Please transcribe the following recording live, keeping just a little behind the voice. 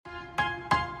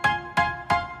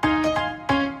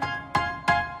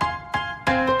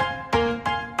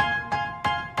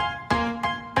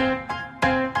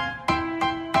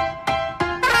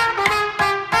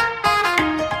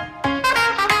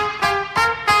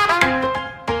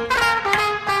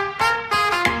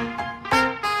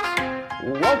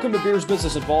Welcome to Beers,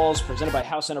 Business, and Balls, presented by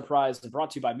House Enterprise and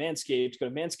brought to you by Manscaped. Go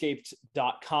to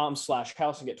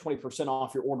manscaped.com/house and get 20%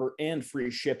 off your order and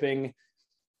free shipping.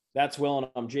 That's Will, and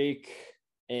I'm Jake.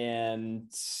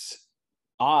 And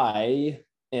I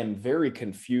am very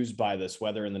confused by this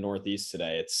weather in the Northeast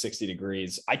today. It's 60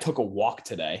 degrees. I took a walk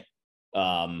today,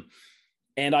 and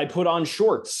I put on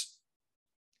shorts,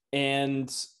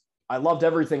 and I loved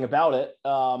everything about it,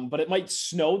 but it might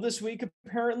snow this week,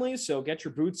 apparently, so get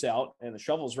your boots out and the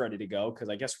shovel's ready to go, because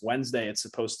I guess Wednesday it's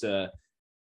supposed to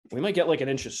 – we might get like an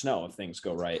inch of snow if things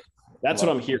go right. That's what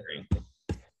I'm hearing.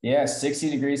 Yeah,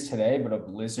 60 degrees today, but a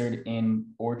blizzard in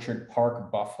Orchard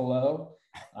Park, Buffalo,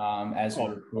 as we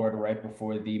record right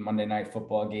before the Monday Night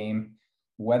Football game.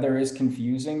 Weather is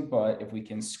confusing, but if we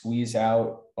can squeeze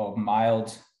out a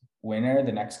mild winter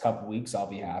the next couple weeks, I'll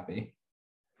be happy.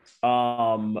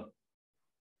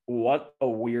 What a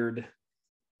weird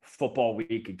football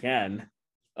week again.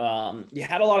 You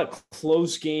had a lot of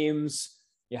close games.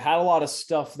 You had a lot of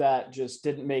stuff that just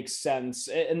didn't make sense.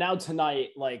 And now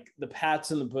tonight, like the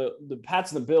Pats and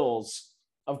the Bills,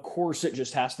 of course, it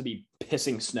just has to be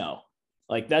pissing snow.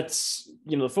 Like that's,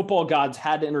 the football gods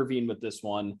had to intervene with this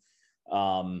one.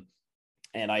 And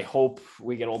I hope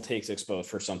we get old takes exposed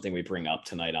for something we bring up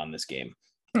tonight on this game.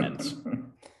 And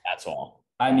that's all.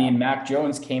 I mean, Mac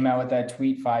Jones came out with that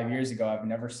tweet 5 years ago. I've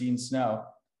never seen snow.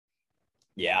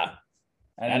 Yeah.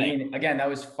 And I mean, again, that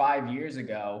was 5 years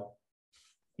ago.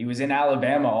 He was in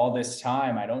Alabama all this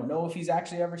time. I don't know if he's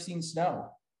actually ever seen snow.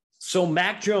 So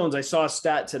Mac Jones, I saw a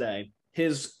stat today.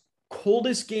 His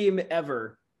coldest game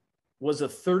ever was a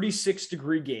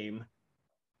 36-degree game,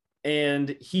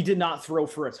 and he did not throw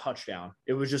for a touchdown.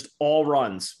 It was just all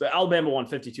runs. But Alabama won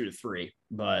 52-3,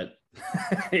 but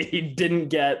he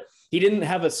didn't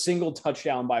have a single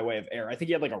touchdown by way of air. I think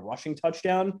he had like a rushing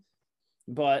touchdown,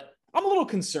 but I'm a little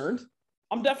concerned.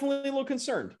 I'm definitely a little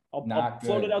concerned. I'll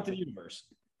float it out to the universe.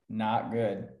 Not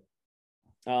good.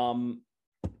 In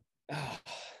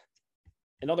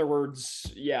other words,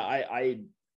 yeah, I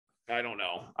don't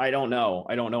know. I don't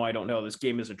know. This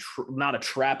game is not a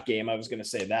trap game. I was going to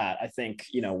say that. I think,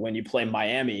 when you play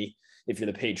Miami, if you're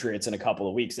the Patriots in a couple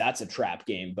of weeks, that's a trap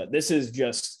game. But this is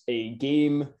just a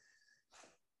game.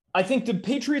 I think the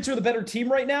Patriots are the better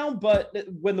team right now. But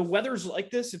when the weather's like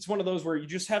this, it's one of those where you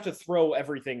just have to throw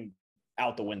everything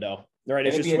out the window. Right?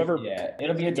 It's just whoever.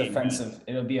 It'll be a defensive.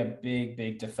 It'll be a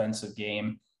big defensive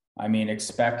game. I mean,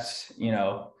 expect,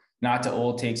 not to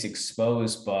old takes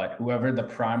exposed, but whoever the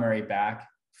primary back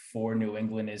for New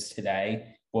England is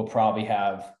today will probably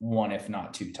have one, if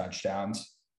not two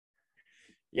touchdowns.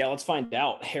 Yeah, let's find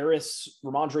out. Harris,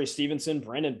 Ramondre Stevenson,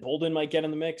 Brandon Bolden might get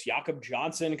in the mix. Jakob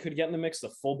Johnson could get in the mix, the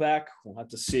fullback. We'll have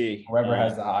to see. Whoever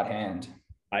has the hot hand.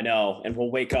 I know. And we'll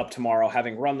wake up tomorrow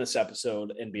having run this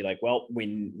episode and be like, well,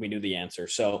 we knew the answer.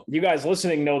 So you guys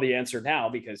listening know the answer now,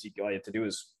 because all you have to do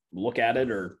is look at it,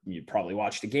 or you probably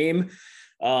watch the game.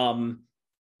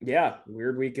 Yeah,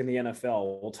 weird week in the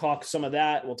NFL. We'll talk some of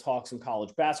that. We'll talk some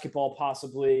college basketball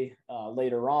possibly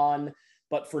later on.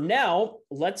 But for now,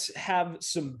 let's have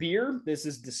some beer. This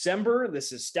is December.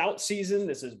 This is stout season.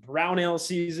 This is brown ale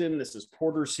season. This is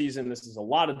porter season. This is a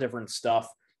lot of different stuff.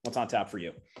 What's on tap for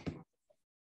you?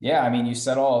 Yeah, I mean, you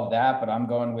said all of that, but I'm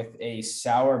going with a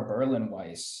sour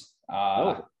Berlin-Weiss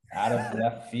out of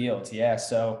left field. Yeah,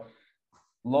 so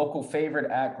local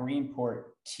favorite at Greenport,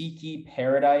 Tiki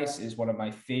Paradise is one of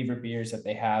my favorite beers that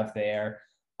they have there.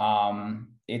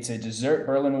 It's a dessert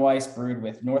Berlin-Weiss brewed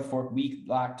with North Fork wheat,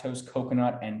 lactose,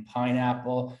 coconut, and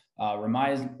pineapple.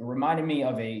 Reminded me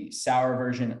of a sour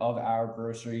version of our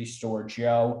grocery store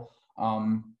Joe.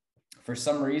 For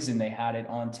some reason, they had it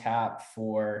on tap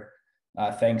for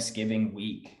Thanksgiving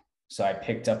week. So I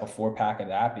picked up a 4-pack of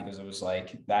that because it was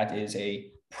like, that is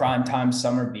a primetime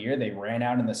summer beer. They ran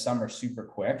out in the summer super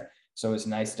quick. So it's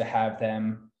nice to have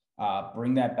them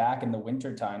bring that back in the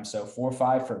winter time. So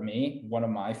 4.5 for me, one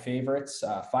of my favorites,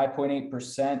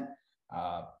 5.8%.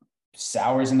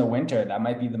 Sours in the winter. That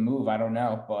might be the move. I don't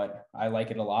know, but I like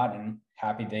it a lot and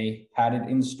happy they had it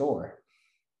in store.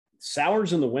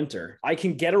 Sours in the winter. I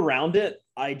can get around it.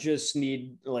 I just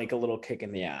need like a little kick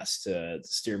in the ass to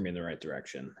steer me in the right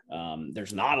direction.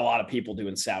 There's not a lot of people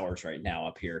doing sours right now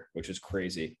up here, which is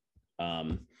crazy.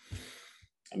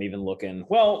 I'm even looking,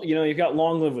 well, you've got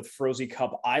Long Live with Frozy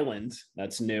Cup Island.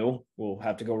 That's new. We'll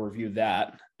have to go review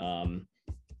that.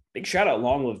 Big shout out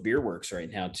Long Live Beer Works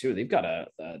right now too. They've got a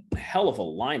hell of a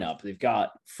lineup. They've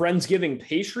got Friendsgiving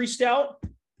Pastry Stout,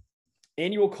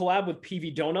 annual collab with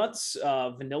PV Donuts,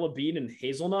 vanilla bean and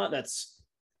hazelnut. That's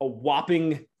a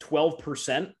whopping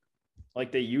 12%,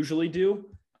 like they usually do.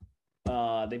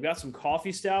 They've got some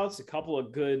coffee stouts, a couple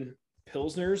of good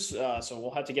Pilsners. So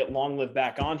we'll have to get Long Live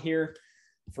back on here.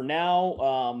 For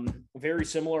now, very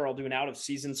similar. I'll do an out of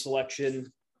season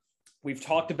selection. We've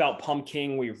talked about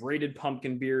pumpkin. We've rated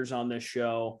pumpkin beers on this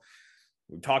show.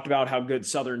 We've talked about how good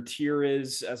Southern Tier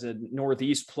is as a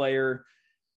Northeast player.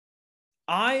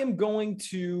 I am going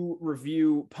to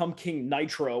review Pumpkin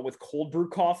Nitro with cold brew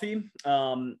coffee.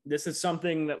 This is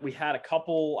something that we had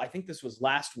I think this was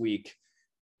last week.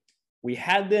 We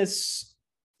had this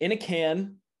in a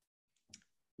can.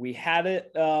 We had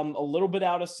it a little bit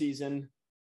out of season.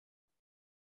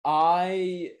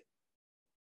 I'm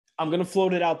going to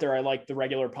float it out there. I like the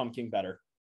regular pumpkin better.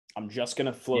 I'm just going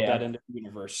to float that into the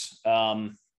universe.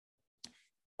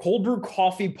 Cold brew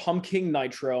coffee Pumpkin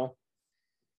Nitro.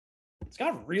 It's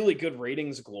got really good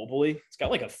ratings globally. It's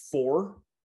got like a 4.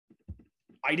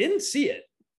 I didn't see it.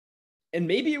 And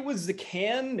maybe it was the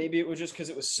can. Maybe it was just because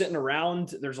it was sitting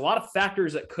around. There's a lot of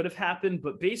factors that could have happened,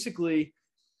 but basically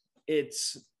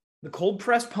it's the cold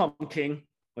pressed pumpkin,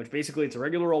 which basically it's a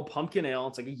regular old pumpkin ale.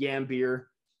 It's like a yam beer.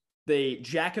 They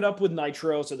jack it up with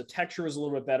nitro, so the texture is a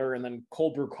little bit better, and then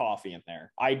cold brew coffee in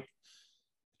there. I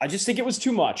just think it was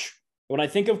too much. When I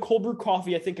think of cold brew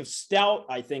coffee, I think of stout.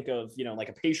 I think of, like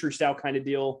a pastry stout kind of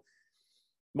deal,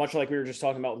 much like we were just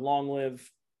talking about Long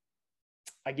Live.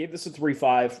 I gave this a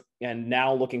 3.5, and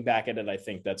now looking back at it, I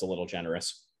think that's a little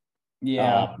generous.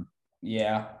 Yeah.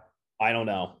 I don't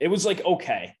know. It was like,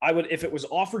 okay, I would, if it was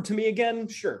offered to me again,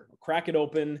 sure, crack it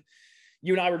open.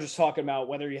 You and I were just talking about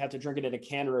whether you have to drink it in a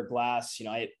can or a glass.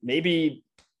 Maybe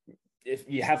if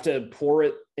you have to pour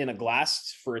it in a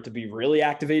glass for it to be really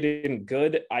activated and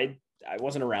good, I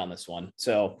wasn't around this one.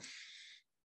 So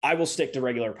I will stick to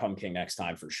regular pumpkin next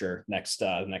time for sure. Next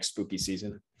spooky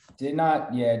season. Did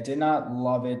not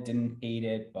love it. Didn't hate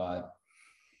it, but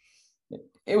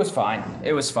it was fine.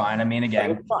 It was fine. I mean,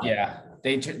 again,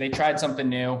 they tried something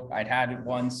new. I'd had it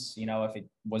once, if it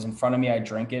was in front of me, I'd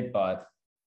drink it, but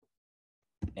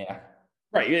yeah.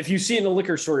 Right. If you see it in the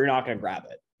liquor store, you're not going to grab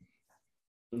it.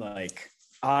 Like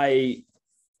I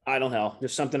don't know.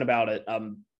 There's something about it.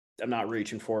 I'm not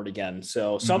reaching for it again.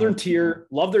 So Southern Tier,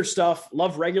 love their stuff.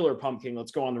 Love regular pumpkin.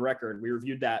 Let's go on the record. We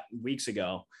reviewed that weeks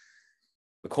ago.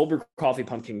 The cold brew coffee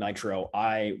Pumpkin Nitro,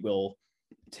 I will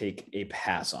take a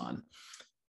pass on.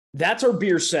 That's our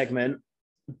beer segment.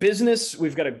 Business,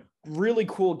 we've got a really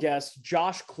cool guest.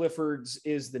 Josh Cliffords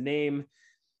is the name.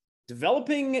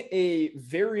 Developing a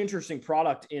very interesting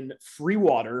product in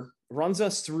FreeWater. Runs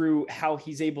us through how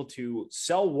he's able to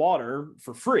sell water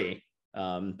for free,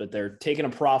 but they're taking a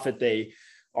profit. They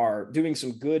are doing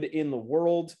some good in the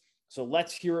world. So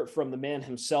let's hear it from the man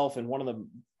himself and one of the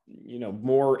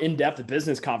more in-depth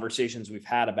business conversations we've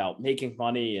had about making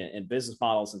money and business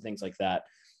models and things like that.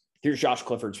 Here's Josh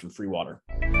Cliffords from FreeWater.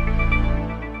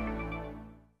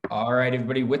 All right,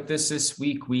 everybody. With this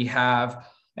week, we have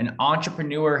an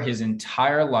entrepreneur his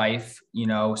entire life,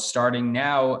 starting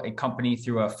now a company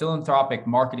through a philanthropic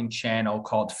marketing channel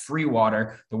called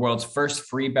FreeWater, the world's first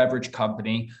free beverage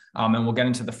company. And we'll get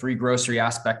into the free grocery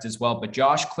aspect as well. But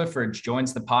Josh Cliffords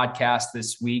joins the podcast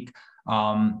this week.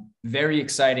 Very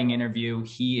exciting interview.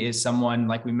 He is someone,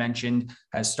 like we mentioned,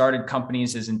 has started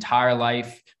companies his entire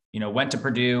life, went to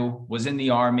Purdue, was in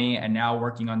the Army, and now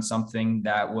working on something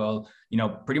that will,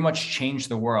 pretty much change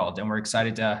the world. And we're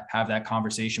excited to have that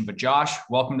conversation. But Josh,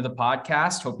 welcome to the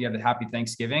podcast. Hope you have a happy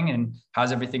Thanksgiving. And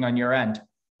how's everything on your end?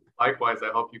 Likewise, I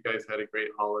hope you guys had a great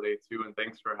holiday too. And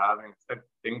thanks for having us.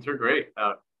 Things are great.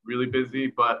 Really busy,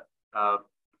 but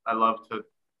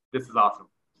this is awesome.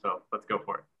 So let's go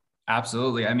for it.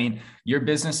 Absolutely. I mean, your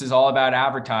business is all about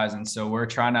advertising. So we're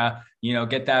trying to,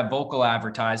 get that vocal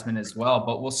advertisement as well,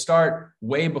 but we'll start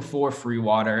way before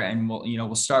FreeWater, and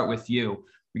we'll start with you.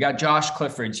 We got Josh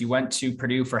Cliffords. You went to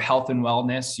Purdue for health and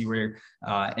wellness. You were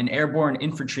an airborne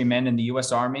infantryman in the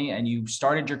U.S. Army, and you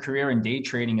started your career in day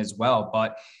trading as well.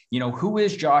 But, who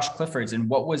is Josh Cliffords, and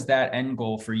what was that end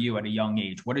goal for you at a young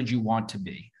age? What did you want to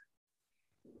be?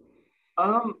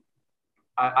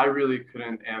 I really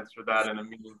couldn't answer that in a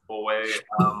meaningful way.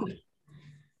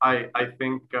 I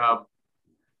think,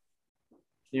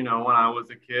 when I was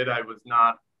a kid, I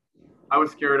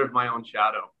was scared of my own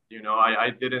shadow.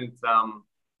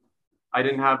 I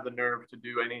didn't have the nerve to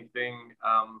do anything.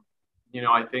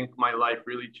 I think my life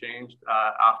really changed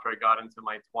after I got into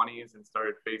my 20s and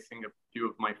started facing a few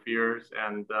of my fears.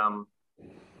 And a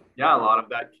lot of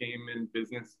that came in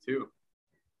business too.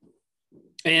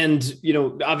 And,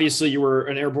 obviously you were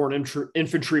an airborne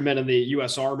infantryman in the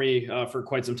U.S. Army for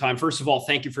quite some time. First of all,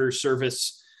 thank you for your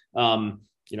service. The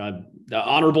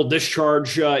honorable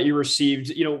discharge you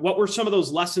received. What were some of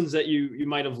those lessons that you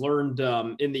might have learned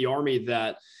in the Army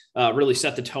that really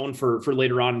set the tone for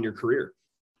later on in your career?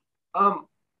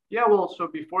 Yeah, well, so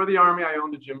before the army, I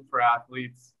owned a gym for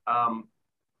athletes.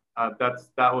 That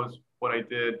was what I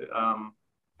did.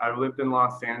 I lived in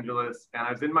Los Angeles, and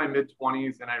I was in my mid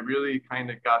 20s, and I really kind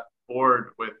of got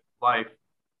bored with life.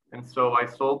 And so I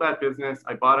sold that business.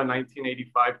 I bought a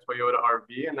 1985 Toyota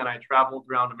RV, and then I traveled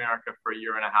around America for a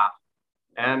year and a half.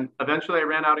 And eventually, I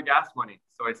ran out of gas money,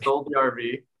 so I sold the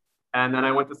RV, and then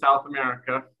I went to South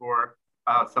America for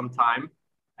some time.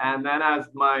 And then, as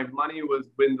my money was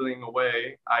dwindling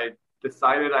away, I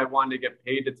decided I wanted to get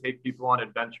paid to take people on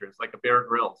adventures, like a Bear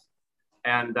Grylls.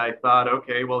 And I thought,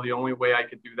 okay, well, the only way I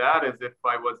could do that is if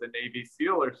I was a Navy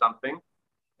SEAL or something.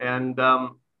 And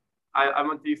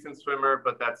I'm a decent swimmer,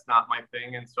 but that's not my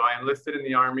thing. And so I enlisted in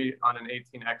the Army on an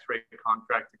 18 X-ray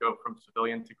contract to go from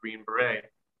civilian to Green Beret.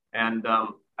 And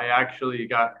I actually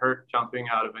got hurt jumping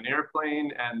out of an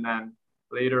airplane. And then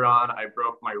later on, I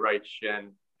broke my right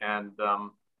shin. And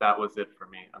that was it for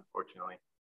me, unfortunately.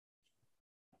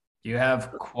 You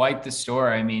have quite the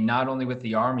story. I mean, not only with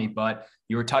the Army, but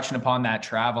you were touching upon that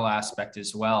travel aspect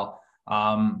as well.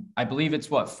 I believe it's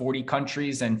 40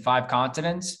 countries and 5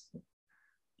 continents?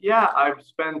 Yeah, I've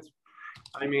spent,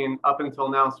 up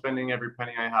until now, spending every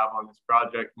penny I have on this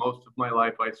project. Most of my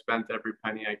life, I spent every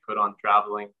penny I could on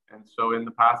traveling. And so in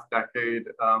the past decade,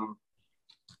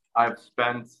 I've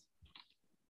spent,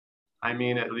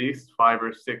 at least 5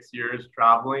 or 6 years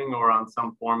traveling or on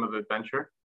some form of adventure.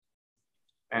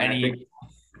 And I think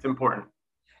it's important.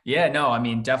 Yeah, no,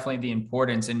 definitely the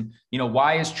importance. And,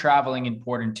 why is traveling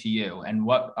important to you? And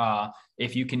what,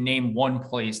 if you can name one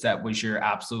place that was your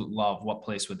absolute love, what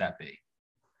place would that be?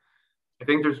 I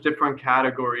think there's different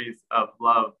categories of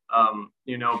love,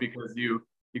 because you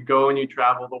go and you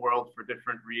travel the world for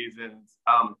different reasons.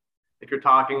 If you're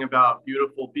talking about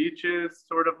beautiful beaches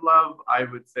sort of love, I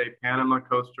would say Panama,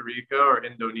 Costa Rica, or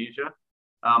Indonesia.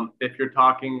 If you're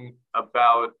talking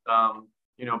about,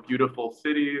 beautiful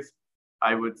cities,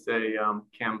 I would say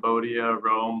Cambodia,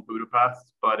 Rome,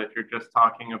 Budapest. But if you're just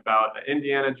talking about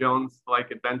Indiana Jones-like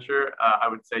adventure, I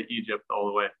would say Egypt all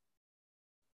the way.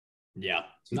 Yeah,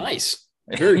 nice.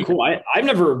 Very cool.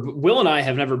 Will and I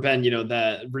have never been,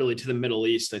 that really to the Middle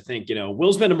East. I think,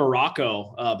 Will's been to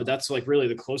Morocco, but that's like really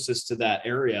the closest to that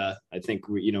area I think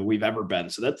we've ever been.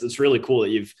 So that's really cool that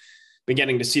you've been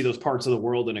getting to see those parts of the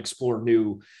world and explore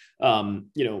new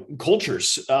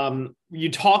cultures. You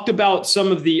talked about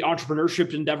some of the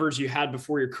entrepreneurship endeavors you had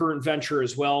before your current venture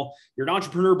as well. You're an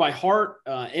entrepreneur by heart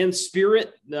and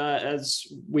spirit. As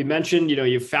we mentioned,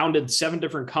 you've founded 7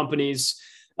 different companies,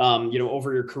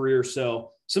 over your career.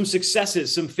 So some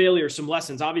successes, some failures, some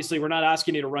lessons. Obviously, we're not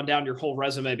asking you to run down your whole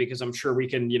resume because I'm sure we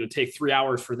can, take 3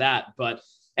 hours for that. But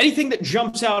anything that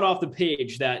jumps out off the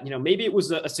page that, maybe it was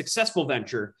a successful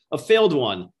venture, a failed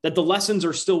one, that the lessons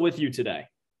are still with you today.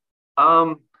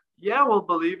 Yeah, well,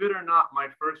 believe it or not, my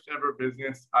first ever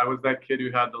business, I was that kid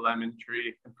who had the lemon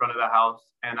tree in front of the house,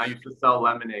 and I used to sell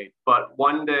lemonade. But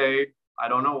one day, I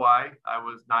don't know why, I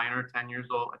was 9 or 10 years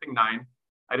old, I think 9.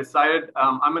 I decided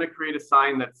I'm going to create a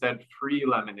sign that said free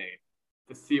lemonade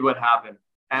to see what happened.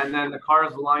 And then the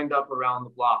cars lined up around the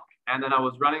block. And then I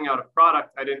was running out of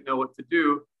product. I didn't know what to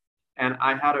do. And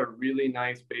I had a really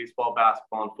nice baseball,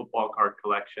 basketball, and football card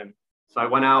collection. So I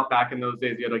went out back in those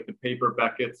days, you had like the paper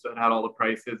Beckett's that had all the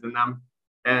prices in them.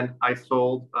 And I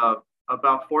sold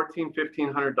about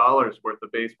 $1,500 worth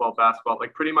of baseball, basketball,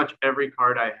 like pretty much every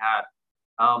card I had.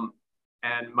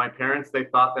 And my parents, they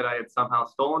thought that I had somehow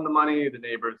stolen the money. The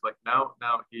neighbors like, no,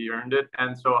 he earned it.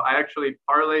 And so I actually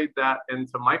parlayed that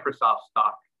into Microsoft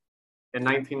stock in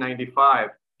 1995.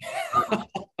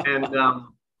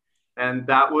 And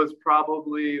that was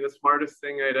probably the smartest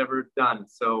thing I'd ever done.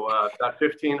 So that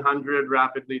 1,500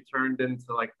 rapidly turned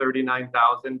into like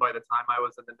 39,000 by the time I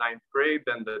was in the 9th grade.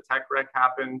 Then the tech wreck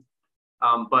happened.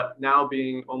 But now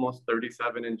being almost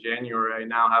 37 in January, I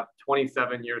now have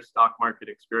 27 years stock market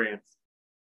experience.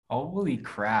 Holy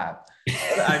crap.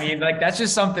 That's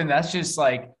just something that's just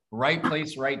like right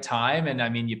place, right time.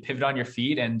 And you pivot on your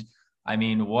feet, and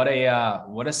what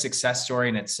a success story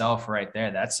in itself right there.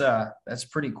 That's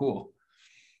pretty cool.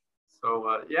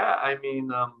 So,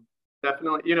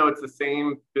 definitely, it's the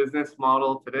same business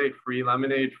model today, free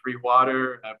lemonade, free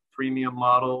water, premium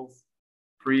models,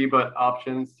 free, but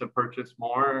options to purchase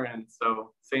more. And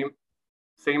so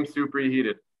same super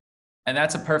heated. And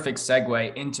that's a perfect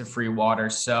segue into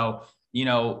FreeWater. So,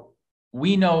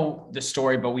 we know the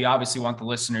story, but we obviously want the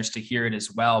listeners to hear it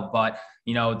as well. But,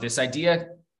 this idea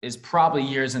is probably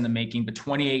years in the making, but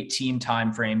 2018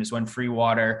 timeframe is when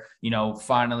FreeWater,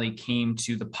 finally came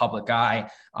to the public eye.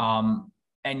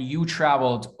 and you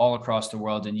traveled all across the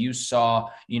world and you saw,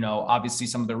 obviously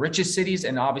some of the richest cities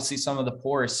and obviously some of the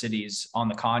poorest cities on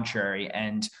the contrary.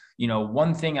 And,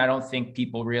 one thing I don't think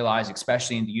people realize,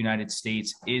 especially in the United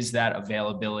States, is that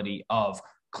availability of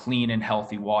clean and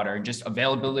healthy water and just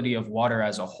availability of water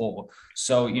as a whole.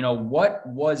 So, what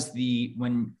was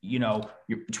when,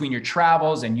 between your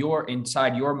travels and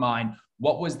inside your mind,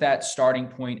 what was that starting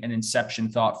point and inception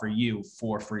thought for you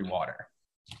for FreeWater?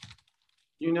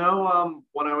 When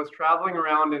I was traveling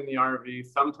around in the RV,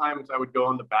 sometimes I would go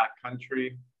in the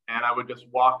backcountry and I would just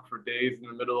walk for days in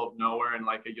the middle of nowhere in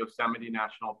like a Yosemite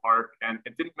National Park. And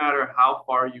it didn't matter how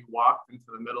far you walked into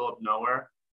the middle of nowhere,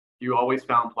 you always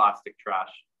found plastic trash.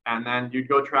 And then you'd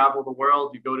go travel the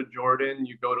world, you go to Jordan,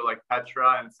 you go to like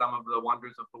Petra and some of the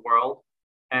wonders of the world.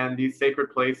 And these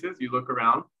sacred places, you look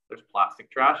around, there's plastic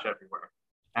trash everywhere.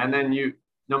 And then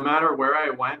no matter where I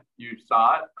went, you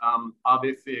saw it.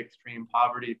 Obviously extreme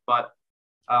poverty, but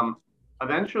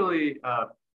eventually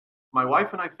my wife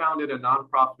and I founded a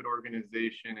nonprofit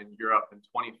organization in Europe in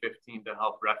 2015 to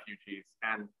help refugees.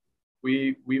 And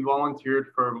we volunteered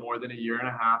for more than a year and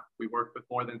a half. We worked with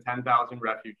more than 10,000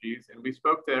 refugees, and we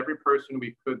spoke to every person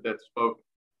we could that spoke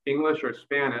English or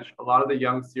Spanish. A lot of the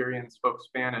young Syrians spoke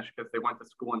Spanish because they went to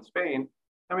school in Spain.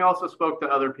 And we also spoke to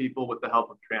other people with the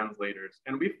help of translators.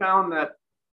 And we found that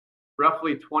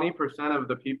roughly 20% of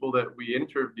the people that we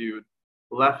interviewed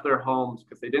left their homes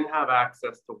because they didn't have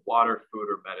access to water, food,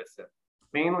 or medicine,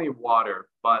 mainly water.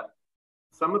 But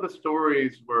some of the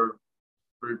stories were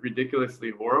ridiculously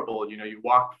horrible. You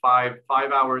walk five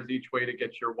hours each way to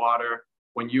get your water.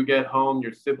 When you get home,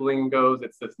 your sibling goes.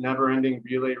 It's this never-ending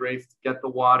relay race to get the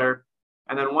water.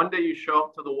 And then one day you show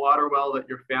up to the water well that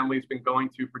your family's been going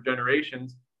to for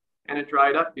generations, and it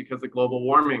dried up because of global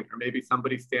warming, or maybe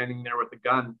somebody's standing there with a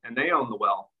gun and they own the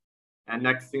well. And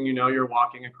next thing you know, you're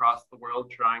walking across the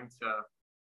world trying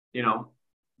to,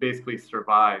 basically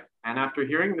survive. And after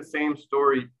hearing the same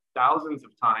story thousands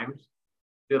of times,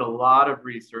 did a lot of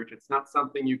research. It's not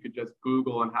something you could just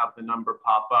Google and have the number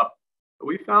pop up. But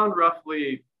we found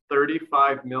roughly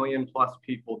 35 million plus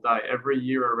people die every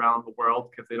year around the world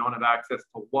because they don't have access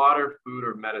to water, food,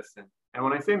 or medicine. And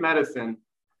when I say medicine,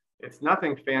 it's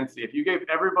nothing fancy. If you gave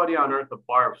everybody on earth a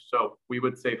bar of soap, we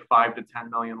would save 5 to 10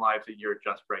 million lives a year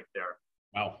just right there.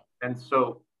 Wow. And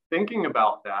so thinking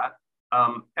about that,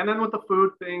 and then with the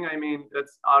food thing, I mean,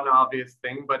 it's an obvious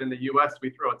thing, but in the US,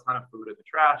 we throw a ton of food in the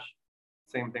trash.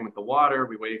 Same thing with the water,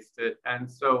 we waste it. And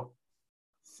so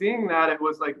seeing that, it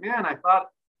was like, man, I thought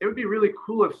it would be really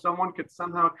cool if someone could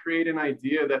somehow create an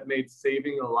idea that made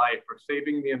saving a life or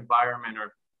saving the environment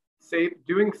or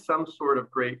doing some sort of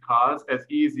great cause as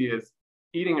easy as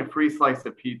eating a free slice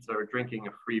of pizza or drinking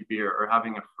a free beer or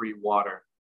having a free water.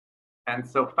 And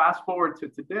so fast forward to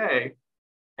today,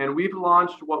 and we've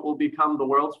launched what will become the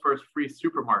world's first free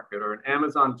supermarket, or an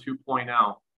Amazon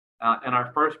 2.0. And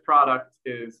our first product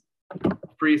is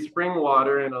free spring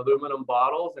water in aluminum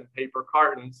bottles and paper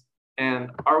cartons. And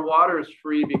our water is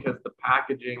free because the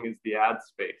packaging is the ad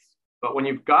space. But when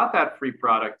you've got that free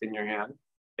product in your hand,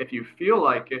 if you feel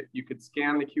like it, you could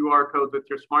scan the QR codes with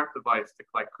your smart device to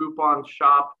collect coupons,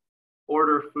 shop,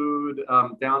 order food,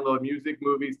 download music,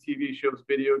 movies, TV shows,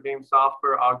 video game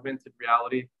software, augmented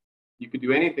reality. You could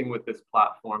do anything with this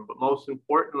platform. But most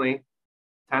importantly,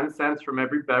 10 cents from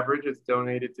every beverage is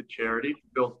donated to charity to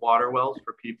build water wells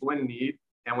for people in need.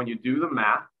 And when you do the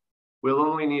math, we'll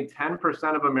only need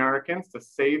 10% of Americans to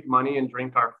save money and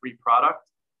drink our free product.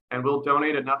 And we'll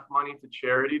donate enough money to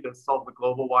charity to solve the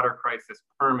global water crisis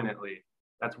permanently.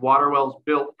 That's water wells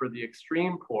built for the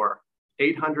extreme poor,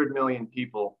 800 million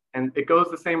people. And it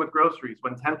goes the same with groceries.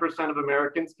 When 10% of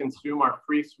Americans consume our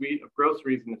free suite of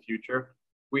groceries in the future,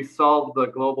 we solve the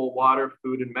global water,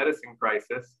 food, and medicine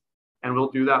crisis. And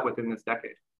we'll do that within this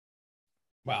decade.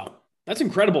 Wow. That's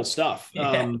incredible stuff.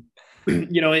 Yeah.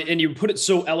 And you put it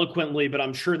so eloquently, but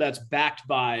I'm sure that's backed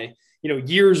by,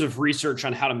 years of research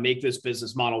on how to make this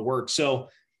business model work. So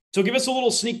give us a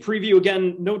little sneak preview.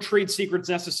 Again, no trade secrets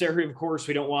necessary. Of course,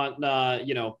 we don't want,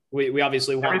 we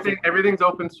obviously want everything's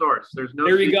open source. There's no,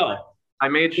 there you go. I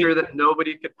made sure that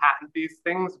nobody could patent these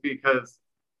things, because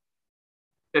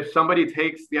if somebody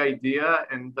takes the idea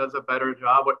and does a better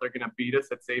job, they're going to beat us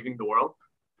at saving the world.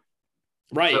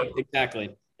 Right. So,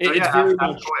 exactly. It's very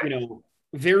much,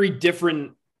 very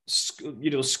different,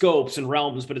 scopes and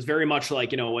realms, but it's very much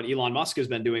like, what Elon Musk has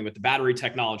been doing with the battery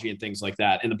technology and things like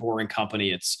that in the Boring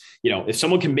Company. It's, if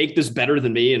someone can make this better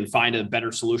than me and find a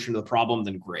better solution to the problem,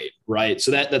 then great. Right.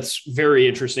 So that's very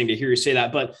interesting to hear you say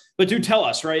that, but do tell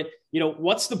us, right,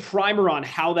 what's the primer on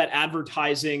how that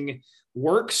advertising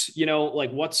works? You know,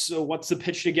 like what's the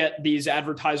pitch to get these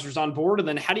advertisers on board? And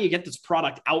then how do you get this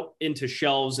product out into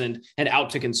shelves and out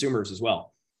to consumers as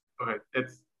well? Okay.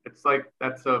 It's like,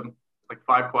 that's like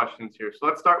 5 questions here. So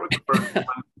let's start with the first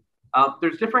one.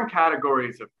 There's different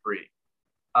categories of free.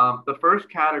 The first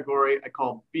category I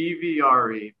call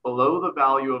BVRE, below the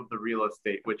value of the real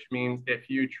estate, which means if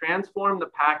you transform the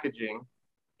packaging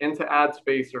into ad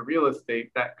space or real estate,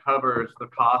 that covers the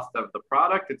cost of the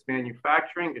product, its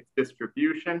manufacturing, its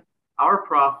distribution, our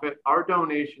profit, our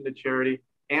donation to charity,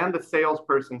 and the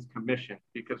salesperson's commission,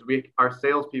 because our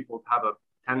salespeople have a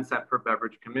 10 cent per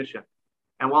beverage commission.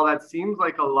 And while that seems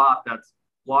like a lot, that's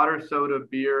water, soda,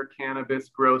 beer, cannabis,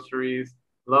 groceries,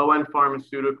 low-end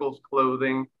pharmaceuticals,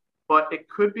 clothing, but it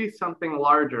could be something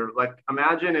larger. Like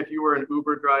imagine if you were an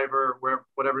Uber driver,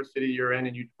 whatever city you're in,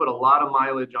 and you put a lot of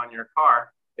mileage on your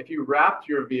car. If you wrapped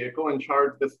your vehicle and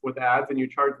charged this with ads and you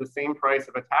charge the same price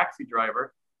of a taxi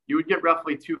driver, you would get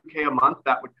roughly $2K a month.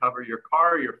 That would cover your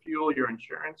car, your fuel, your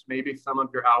insurance, maybe some of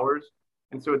your hours.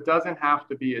 And so it doesn't have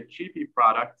to be a cheapy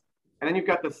product. And then you've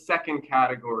got the second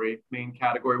category, main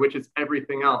category, which is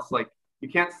everything else. Like you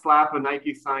can't slap a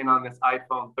Nike sign on this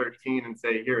iPhone 13 and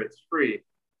say, here, it's free.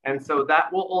 And so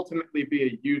that will ultimately be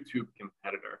a YouTube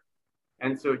competitor.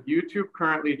 And so YouTube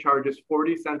currently charges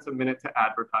 40 cents a minute to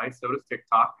advertise, so does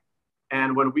TikTok.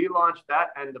 And when we launch that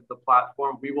end of the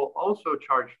platform, we will also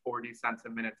charge 40 cents a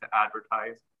minute to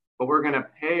advertise, but we're going to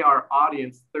pay our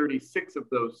audience 36 of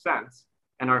those cents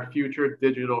in our future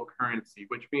digital currency,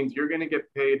 which means you're going to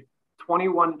get paid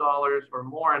 $21 or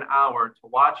more an hour to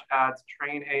watch ads,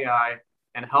 train AI,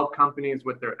 and help companies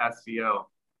with their SEO.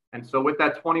 And so with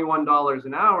that $21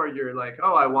 an hour, you're like,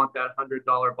 oh, I want that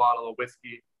 $100 bottle of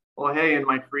whiskey. Well, hey, in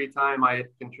my free time, I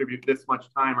contribute this much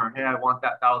time, or hey, I want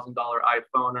that $1,000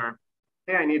 iPhone, or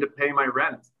hey, I need to pay my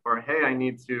rent, or hey, I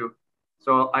need to.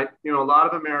 So a lot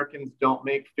of Americans don't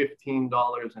make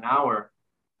 $15 an hour.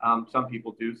 Some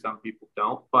people do, some people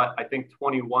don't. But I think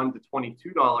 $21 to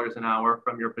 $22 an hour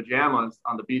from your pajamas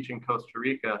on the beach in Costa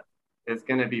Rica is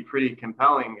going to be pretty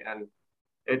compelling. And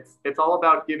it's all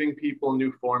about giving people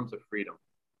new forms of freedom.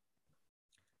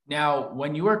 Now,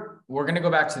 we're going to go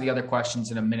back to the other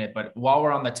questions in a minute, but while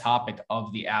we're on the topic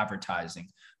of the advertising,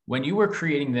 when you were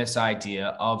creating this idea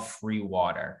of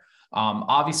FreeWater,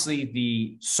 obviously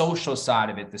the social side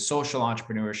of it, the social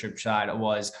entrepreneurship side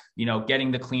was,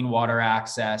 getting the clean water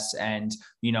access and,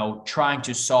 trying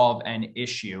to solve an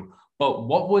issue. But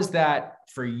what was that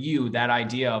for you, that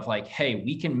idea of like, hey,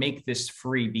 we can make this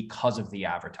free because of the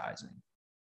advertising?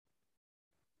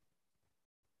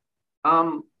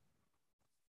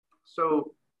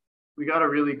 So we got to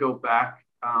really go back,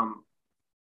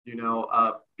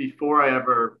 before I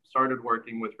ever started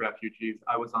working with refugees,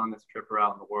 I was on this trip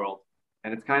around the world.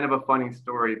 And it's kind of a funny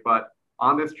story, but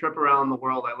on this trip around the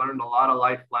world, I learned a lot of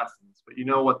life lessons. But you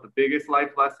know what the biggest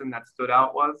life lesson that stood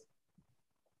out was?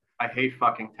 I hate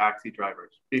fucking taxi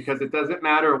drivers, because it doesn't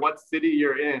matter what city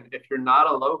you're in. If you're not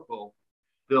a local,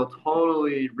 they'll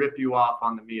totally rip you off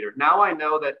on the meter. Now I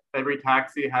know that every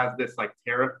taxi has this like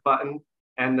tariff button,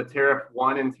 and the tariff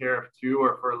 1 and tariff 2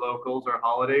 are for locals or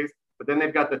holidays. But then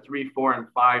they've got the 3, 4, and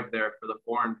 5 there for the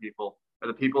foreign people, or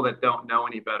the people that don't know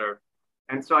any better.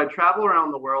 And so I travel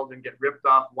around the world and get ripped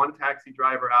off one taxi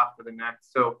driver after the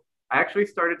next. So I actually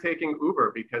started taking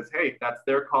Uber because, hey, that's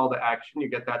their call to action. You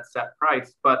get that set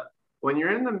price. But when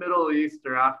you're in the Middle East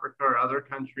or Africa or other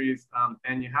countries,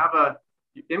 and you have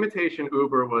imitation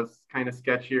Uber was kind of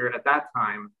sketchier at that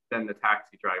time than the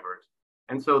taxi drivers.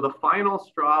 And so the final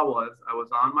straw was I was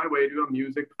on my way to a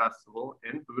music festival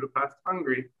in Budapest,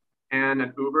 Hungary, and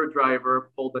an Uber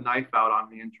driver pulled a knife out on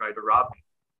me and tried to rob me.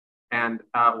 And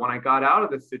when I got out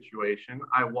of this situation,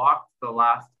 I walked the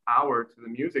last hour to the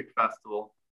music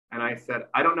festival and I said,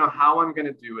 I don't know how I'm going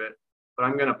to do it, but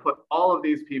I'm going to put all of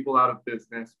these people out of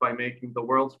business by making the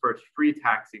world's first free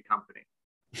taxi company.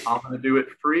 I'm going to do it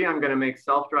free. I'm going to make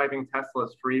self-driving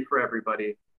Teslas free for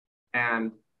everybody.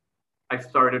 And I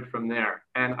started from there.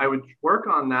 And I would work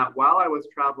on that while I was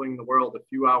traveling the world a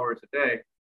few hours a day.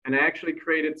 And I actually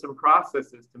created some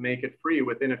processes to make it free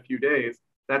within a few days.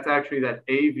 That's actually that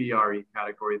AVRE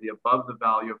category, the above the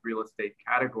value of real estate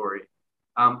category.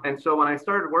 And so when I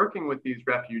started working with these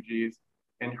refugees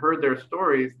and heard their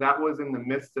stories, that was in the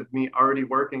midst of me already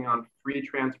working on free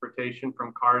transportation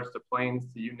from cars to planes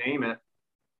to you name it.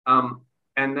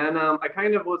 And then I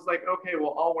kind of was like, okay,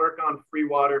 well, I'll work on free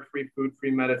water, free food,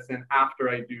 free medicine after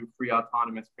I do free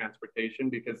autonomous transportation,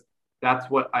 because that's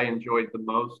what I enjoyed the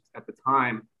most at the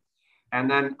time. And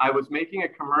then I was making a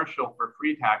commercial for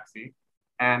free taxi,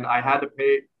 and I had to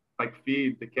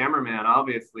feed the cameraman,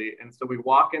 obviously. And so we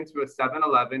walk into a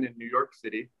 7-Eleven in New York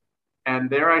City, And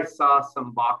there I saw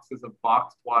some boxes of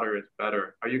boxed water is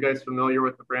better. Are you guys familiar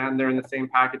with the brand? They're in the same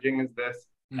packaging as this.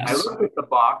 Yes. I looked at the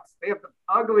box. They have the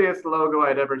ugliest logo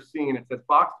I'd ever seen. It says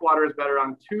boxed water is better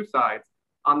on 2 sides.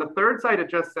 On the 3rd side, it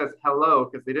just says hello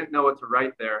because they didn't know what to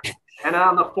write there. And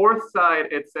on the 4th side,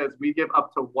 it says we give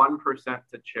up to 1%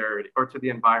 to charity or to the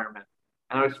environment.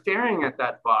 And I was staring at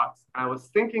that box and I was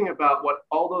thinking about what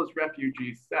all those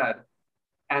refugees said.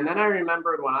 And then I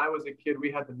remembered when I was a kid, we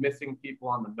had the missing people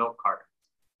on the milk cart.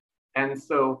 And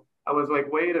so I was like,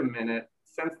 wait a minute.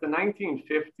 Since the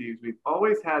 1950s, we've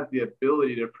always had the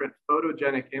ability to print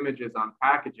photogenic images on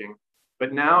packaging,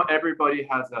 but now everybody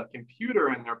has a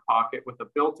computer in their pocket with a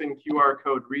built-in QR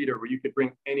code reader where you could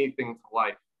bring anything to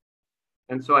life.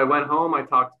 And so I went home, I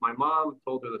talked to my mom,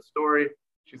 told her the story.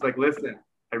 She's like, listen,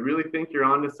 I really think you're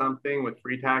onto something with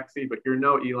free taxi, but you're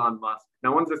no Elon Musk.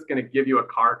 No one's just going to give you a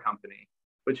car company.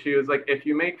 But she was like, if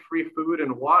you make free food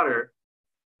and water,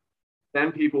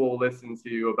 then people will listen to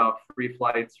you about free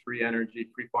flights, free energy,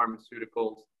 free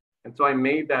pharmaceuticals. And so I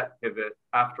made that pivot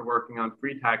after working on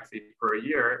free taxi for a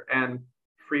year. And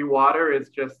FreeWater is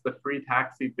just the free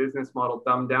taxi business model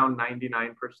dumbed down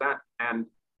 99%. And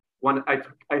when I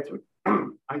took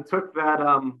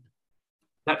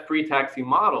that free taxi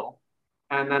model,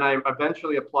 and then I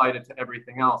eventually applied it to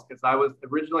everything else because I was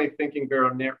originally thinking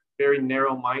very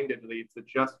narrow-mindedly to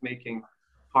just making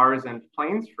cars and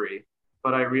planes free.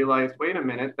 But I realized, wait a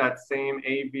minute, that same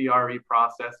AVRE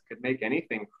process could make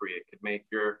anything free. It could make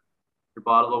your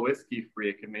bottle of whiskey free.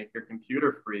 It could make your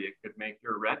computer free. It could make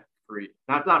your rent free.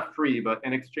 Not free, but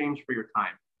in exchange for your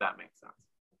time, if that makes sense.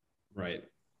 Right.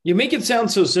 You make it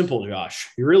sound so simple, Josh.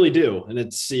 You really do. And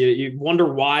it's, you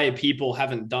wonder why people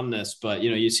haven't done this, but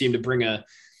you seem to bring a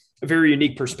very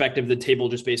unique perspective to the table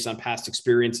just based on past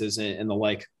experiences and the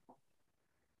like.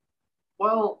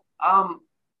 Well,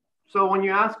 so when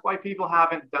you ask why people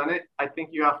haven't done it, I think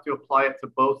you have to apply it to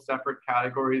both separate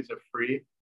categories of free.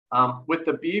 With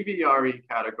the BVRE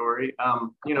category,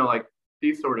 like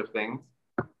these sort of things,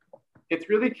 it's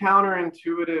really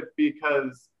counterintuitive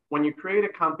because when you create a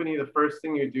company, the first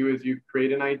thing you do is you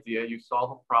create an idea, you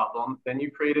solve a problem, then you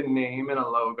create a name and a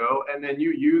logo, and then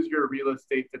you use your real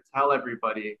estate to tell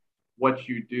everybody what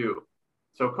you do.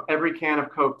 So every can of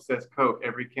Coke says Coke,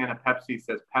 every can of Pepsi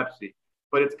says Pepsi.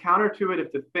 But it's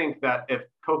counterintuitive to think that if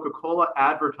Coca-Cola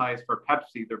advertised for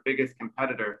Pepsi, their biggest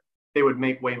competitor, they would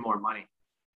make way more money.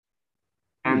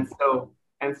 And so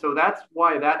that's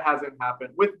why that hasn't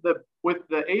happened. With the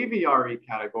AVRE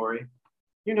category,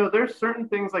 there's certain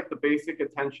things like the basic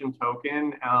attention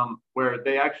token where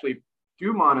they actually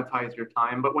do monetize your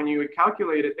time. But when you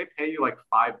calculate it, they pay you like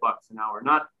 $5 an hour,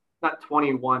 not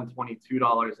 $21,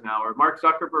 $22 an hour. Mark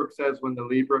Zuckerberg says when the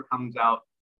Libra comes out,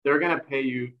 they're going to pay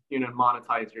you,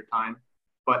 monetize your time,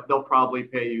 but they'll probably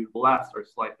pay you less or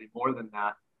slightly more than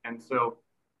that. And so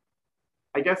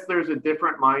I guess there's a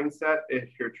different mindset if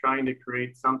you're trying to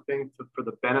create something for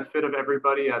the benefit of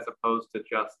everybody as opposed to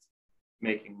just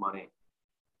making money.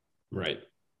 Right.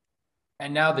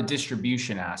 And now the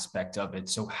distribution aspect of it.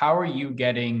 So how are you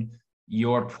getting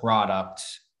your product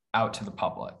out to the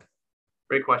public?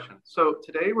 Great question. So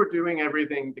today we're doing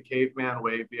everything the caveman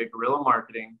way via guerrilla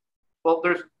marketing. Well,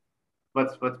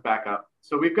 let's back up.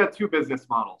 So we've got 2 business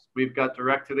models. We've got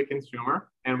direct to the consumer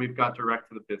and we've got direct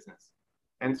to the business.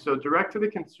 And so direct to the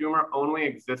consumer only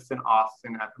exists in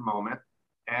Austin at the moment.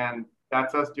 And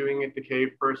that's us doing it the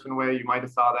cave person way. You might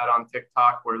have saw that on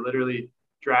TikTok. We're literally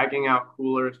dragging out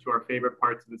coolers to our favorite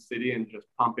parts of the city and just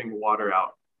pumping water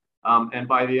out. And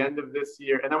by the end of this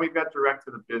year, and then we've got direct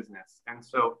to the business. And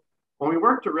so when we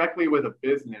work directly with a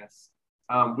business,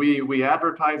 we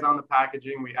advertise on the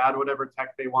packaging, we add whatever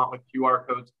tech they want with QR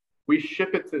codes, we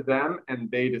ship it to them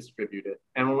and they distribute it.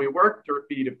 And when we work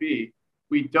B2B,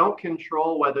 we don't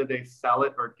control whether they sell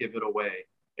it or give it away.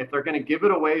 If they're going to give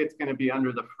it away, it's going to be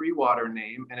under the FreeWater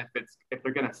name. And if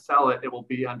they're going to sell it, it will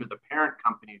be under the parent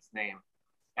company's name.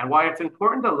 And why it's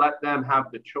important to let them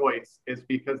have the choice is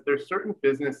because there's certain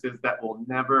businesses that will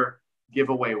never give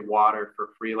away water for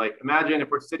free. Like imagine if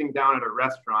we're sitting down at a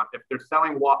restaurant, if they're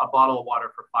selling a bottle of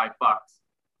water for $5,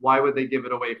 why would they give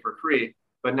it away for free?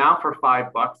 But now for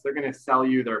 $5, they're going to sell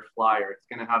you their flyer. It's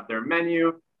going to have their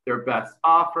menu, their best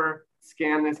offer,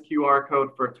 scan this QR code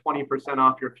for 20%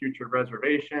 off your future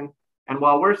reservation. And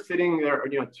while we're sitting there,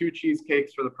 2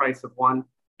 cheesecakes for the price of 1.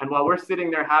 And while we're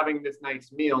sitting there having this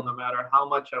nice meal, no matter how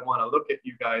much I want to look at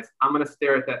you guys, I'm going to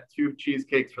stare at that 2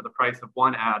 cheesecakes for the price of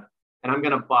 1 ad, and I'm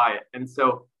going to buy it. And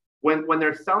so when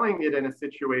they're selling it in a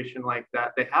situation like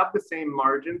that, they have the same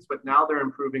margins, but now they're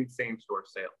improving same-store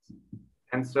sales.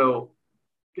 And so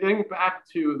getting back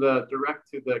to the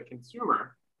direct to the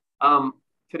consumer,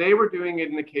 today we're doing it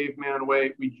in the caveman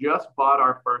way. We just bought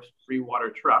our first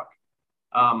FreeWater truck.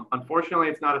 Unfortunately,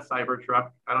 it's not a cyber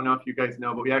truck. I don't know if you guys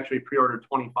know, but we actually pre-ordered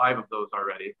 25 of those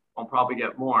already. We'll probably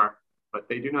get more, but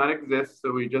they do not exist.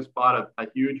 So we just bought a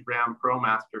huge Ram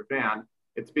ProMaster van.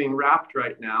 It's being wrapped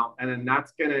right now, and then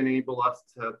that's going to enable us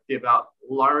to give out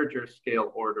larger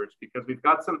scale orders because we've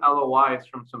got some LOIs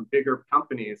from some bigger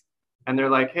companies, and they're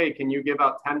like, hey, can you give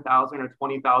out 10,000 or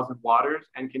 20,000 waters?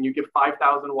 And can you give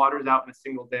 5,000 waters out in a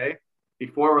single day?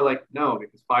 Before we're like, no,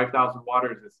 because 5,000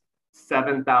 waters is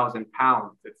 7,000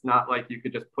 pounds. It's not like you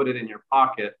could just put it in your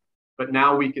pocket, but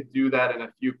now we could do that in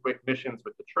a few quick missions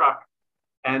with the truck.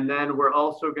 And then we're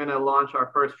also going to launch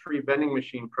our first free vending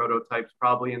machine prototypes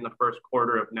probably in the first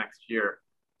quarter of next year.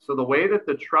 So the way that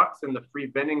the trucks and the free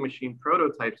vending machine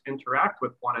prototypes interact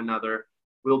with one another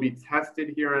will be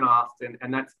tested here in Austin,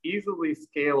 and that's easily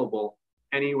scalable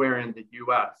anywhere in the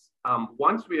US.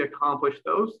 Once we accomplish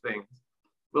those things,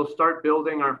 we'll start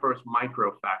building our first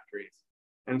micro factories.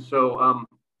 And so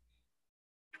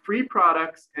free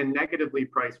products and negatively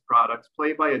priced products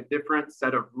play by a different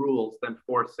set of rules than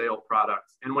for sale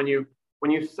products. And when you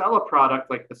sell a product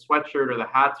like the sweatshirt or the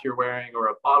hats you're wearing or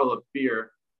a bottle of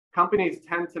beer, companies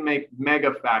tend to make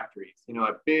mega factories, you know,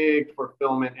 a big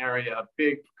fulfillment area, a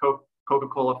big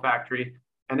Coca-Cola factory,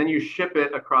 and then you ship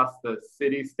it across the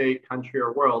city, state, country,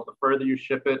 or world. The further you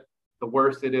ship it, the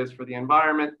worse it is for the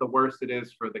environment, the worse it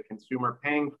is for the consumer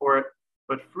paying for it.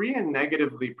 But free and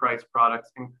negatively priced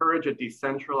products encourage a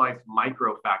decentralized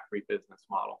micro factory business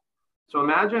model. So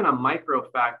imagine a micro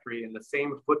factory in the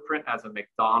same footprint as a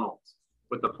McDonald's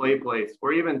with a play place,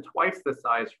 or even twice the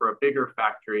size for a bigger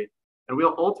factory. And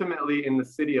we'll ultimately, in the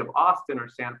city of Austin or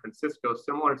San Francisco,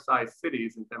 similar sized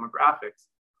cities and demographics,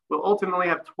 we'll ultimately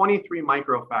have 23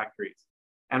 micro factories.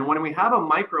 And when we have a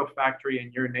micro factory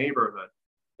in your neighborhood,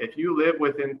 if you live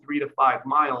within 3 to 5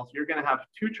 miles, you're going to have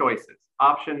two choices.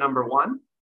 Option number one,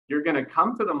 you're going to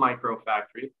come to the micro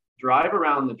factory, drive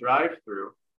around the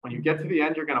drive-through. When you get to the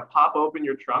end, you're going to pop open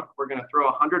your trunk. We're going to throw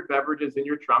 100 beverages in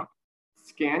your trunk,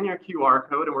 scan your QR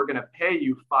code, and we're going to pay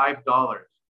you $5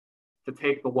 to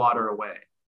take the water away.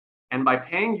 And by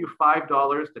paying you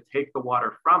 $5 to take the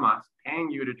water from us,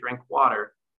 paying you to drink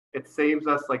water, it saves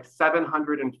us like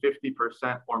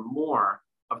 750% or more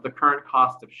of the current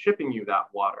cost of shipping you that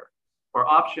water. Or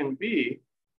option B,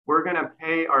 we're going to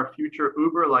pay our future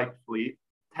Uber-like fleet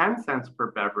 10 cents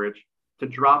per beverage to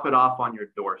drop it off on your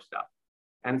doorstep.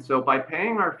 And so by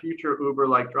paying our future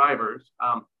Uber-like drivers,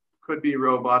 could be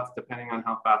robots depending on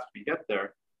how fast we get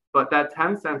there, but that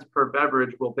 10 cents per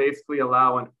beverage will basically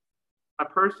allow a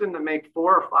person to make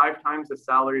 4 or 5 times the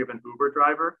salary of an Uber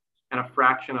driver in a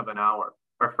fraction of an hour,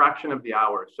 or a fraction of the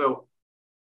hour. So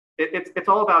it's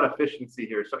all about efficiency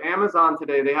here. So Amazon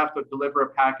today, they have to deliver a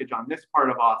package on this part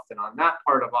of Austin, on that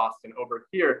part of Austin, over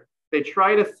here. They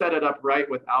try to set it up right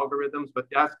with algorithms, but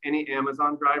ask any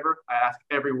Amazon driver, I ask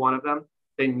every one of them,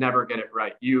 they never get it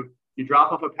right. You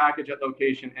drop off a package at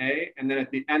location A, and then at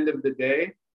the end of the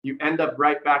day, you end up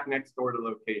right back next door to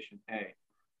location A.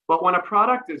 But when a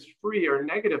product is free or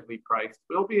negatively priced,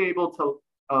 we'll be able to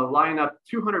line up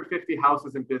 250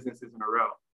 houses and businesses in a row.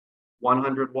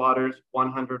 100 waters,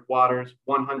 100 waters,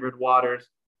 100 waters.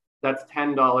 That's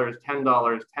 $10, $10,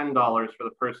 $10 for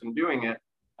the person doing it.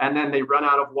 And then they run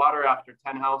out of water after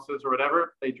 10 houses or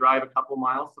whatever. They drive a couple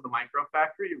miles to the micro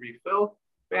factory, refill,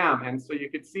 bam. And so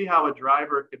you could see how a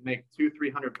driver could make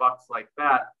 $200-300 like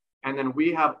that. And then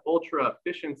we have ultra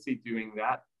efficiency doing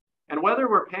that. And whether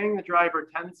we're paying the driver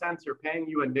 10 cents or paying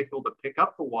you a nickel to pick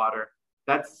up the water,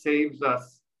 that saves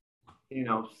us,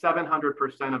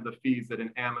 700% of the fees that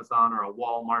an Amazon or a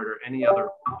Walmart or any other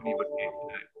company would pay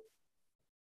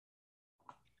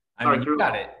today. You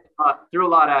got it. Threw a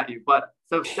lot at you, but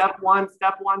so step one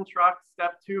truck,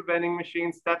 step 2 vending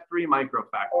machine, step 3 micro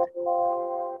factory.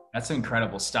 That's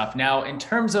incredible stuff. Now, in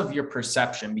terms of your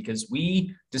perception, because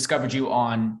we discovered you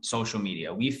on social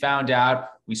media, we found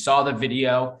out, we saw the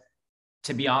video.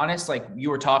 To be honest, like you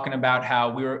were talking about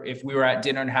how if we were at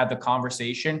dinner and had the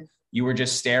conversation, you were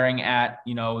just staring at,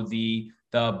 the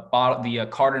bottle, the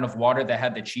carton of water that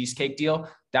had the cheesecake deal.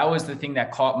 That was the thing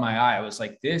that caught my eye. I was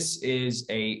like, this is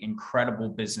a incredible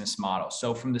business model.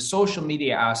 So from the social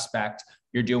media aspect,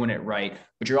 you're doing it right,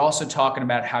 but you're also talking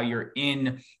about how you're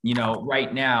in,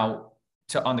 right now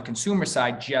on the consumer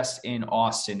side, just in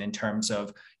Austin in terms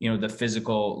of, the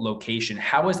physical location.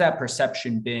 How has that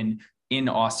perception been in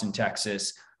Austin,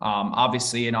 Texas?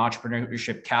 Obviously an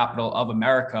entrepreneurship capital of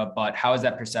America, but how has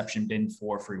that perception been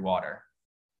for FreeWater?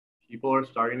 People are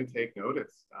starting to take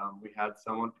notice. We had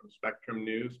someone from Spectrum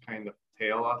News kind of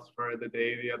tail us for the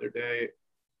day the other day.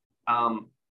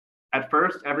 at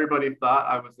first, everybody thought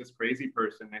I was this crazy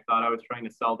person. They thought I was trying to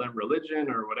sell them religion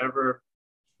or whatever.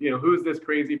 Who's this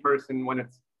crazy person when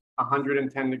it's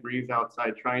 110 degrees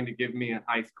outside trying to give me an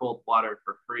ice cold water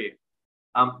for free?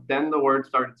 Then the word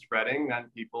started spreading.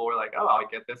 Then people were like, oh, I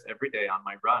get this every day on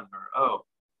my run, or oh,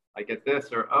 I get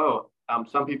this, or oh,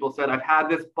 some people said, I've had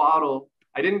this bottle.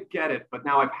 I didn't get it, but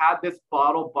now I've had this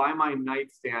bottle by my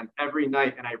nightstand every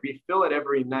night and I refill it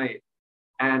every night.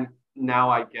 And now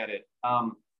I get it.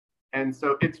 And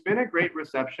so it's been a great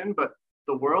reception, but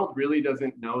the world really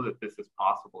doesn't know that this is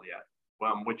possible yet,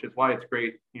 which is why it's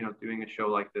great, doing a show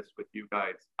like this with you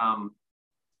guys.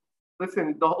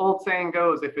 Listen, the old saying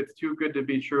goes, if it's too good to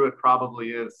be true, it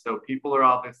probably is. So people are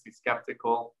obviously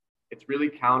skeptical. It's really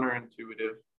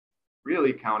counterintuitive.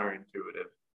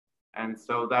 And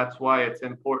so that's why it's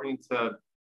important to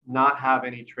not have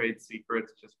any trade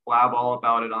secrets, just blab all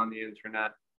about it on the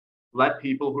internet. Let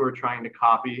people who are trying to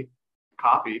copy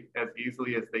as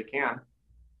easily as they can,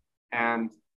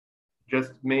 and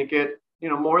just make it,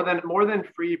 more than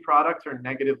free products or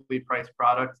negatively priced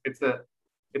products. It's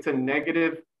a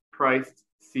negative priced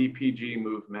CPG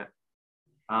movement.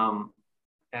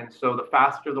 And so the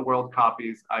faster the world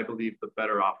copies, I believe, the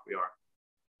better off we are.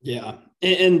 Yeah.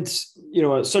 And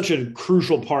such a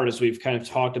crucial part, as we've kind of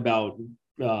talked about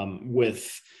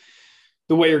with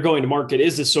the way you're going to market,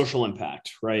 is the social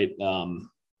impact, right?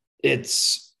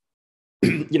 It's,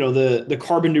 the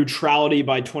carbon neutrality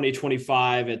by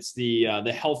 2025. It's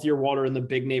the healthier water and the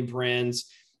big name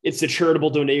brands. It's the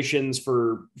charitable donations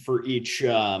for each,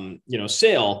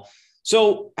 sale.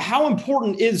 So how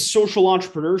important is social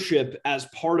entrepreneurship as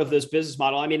part of this business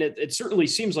model? I mean, it certainly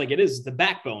seems like it is the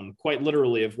backbone, quite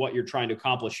literally, of what you're trying to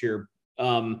accomplish here.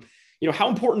 How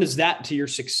important is that to your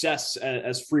success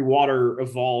as FreeWater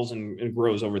evolves and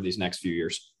grows over these next few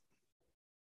years?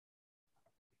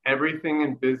 Everything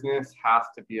in business has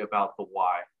to be about the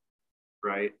why,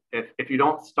 right? If you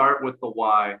don't start with the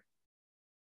why,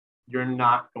 you're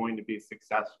not going to be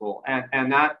successful.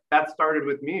 And that started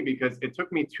with me, because it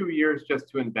took me 2 years just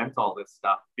to invent all this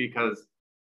stuff, because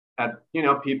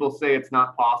people say it's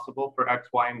not possible for X,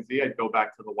 Y, and Z. I'd go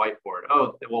back to the whiteboard.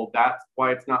 Oh, well, that's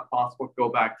why it's not possible. Go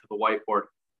back to the whiteboard.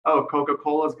 Oh,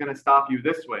 Coca-Cola is going to stop you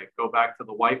this way. Go back to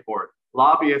the whiteboard.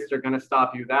 Lobbyists are going to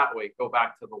stop you that way. Go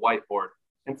back to the whiteboard.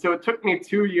 And so it took me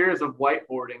 2 years of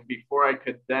whiteboarding before I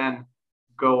could then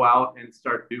go out and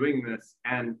start doing this.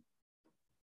 And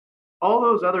all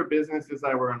those other businesses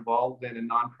I were involved in and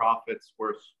nonprofits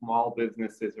were small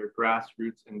businesses or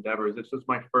grassroots endeavors. This was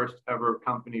my first ever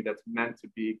company that's meant to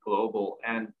be global.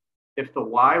 And if the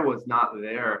why was not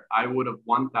there, I would have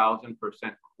 1000%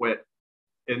 quit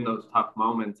in those tough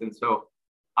moments. And so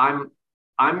I'm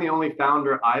the only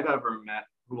founder I've ever met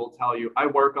who will tell you I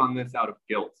work on this out of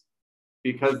guilt,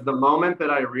 because the moment that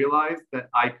I realized that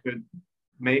I could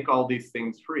make all these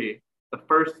things free, the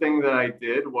first thing that I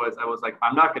did was I was like,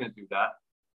 I'm not going to do that.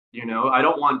 I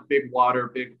don't want big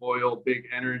water, big oil, big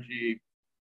energy,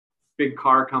 big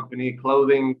car company,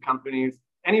 clothing companies.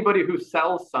 Anybody who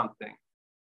sells something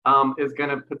is going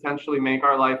to potentially make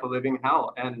our life a living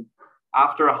hell. And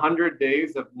after 100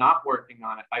 days of not working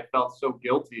on it, I felt so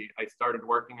guilty. I started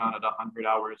working on it 100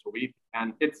 hours a week.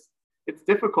 And it's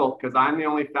difficult, because I'm the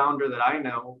only founder that I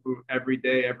know who every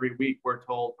day, every week,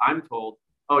 I'm told,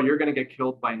 oh, you're going to get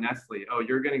killed by Nestle. Oh,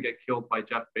 you're going to get killed by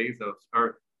Jeff Bezos,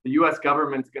 or the US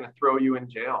government's going to throw you in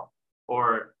jail,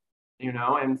 or,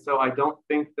 and so I don't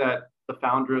think that the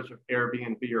founders of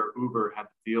Airbnb or Uber have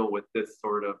to deal with this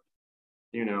sort of,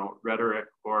 rhetoric,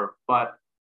 but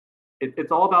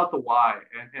it's all about the why.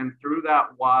 And through that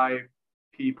why,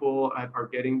 people are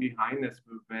getting behind this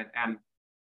movement. And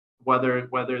whether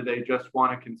they just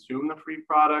want to consume the free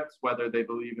products, whether they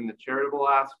believe in the charitable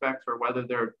aspects, or whether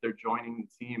they're joining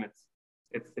the team,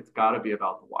 it's got to be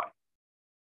about the why.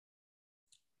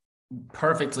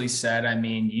 Perfectly said. I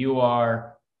mean, you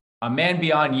are a man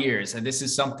beyond years, and this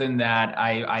is something that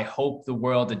I hope the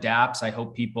world adapts. I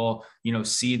hope people,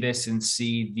 see this and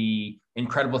see the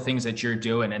incredible things that you're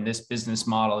doing. And this business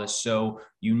model is so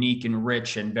unique and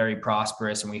rich and very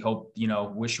prosperous. And we hope,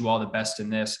 wish you all the best in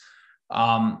this.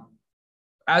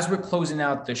 As we're closing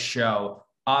out the show,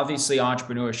 obviously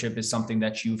entrepreneurship is something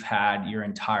that you've had your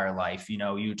entire life.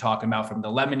 You're talking about from the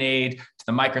lemonade to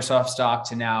the Microsoft stock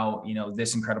to now,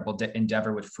 this incredible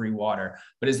endeavor with FreeWater.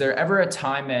 But is there ever a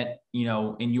time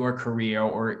in your career,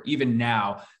 or even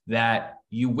now, that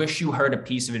you wish you heard a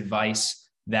piece of advice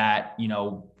that,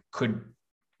 could,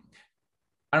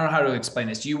 I don't know how to explain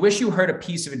this. Do you wish you heard a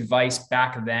piece of advice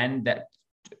back then that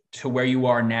to where you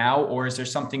are now, or is there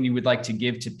something you would like to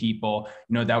give to people,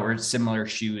 that were similar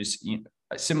shoes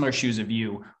of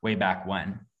you way back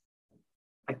when?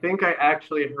 I think I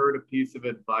actually heard a piece of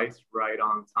advice right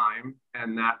on time,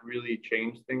 and that really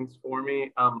changed things for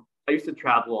me. I used to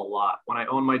travel a lot. When I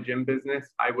owned my gym business,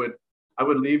 I would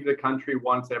leave the country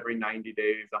once every 90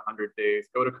 days, 100 days,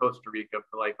 go to Costa Rica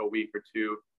for like a week or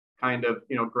two, kind of,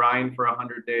 grind for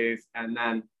 100 days and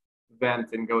then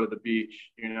vent and go to the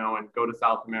beach, and go to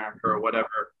South America or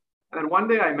whatever. And then one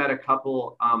day I met a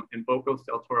couple in Bocos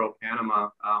del Toro, Panama,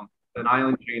 an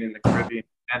island chain in the Caribbean,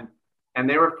 and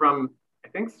they were from, I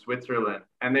think, Switzerland,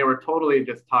 and they were totally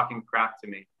just talking crap to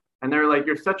me. And they're like,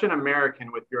 "You're such an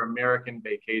American with your American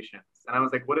vacations." And I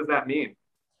was like, "What does that mean?"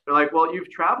 They're like, "Well,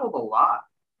 you've traveled a lot,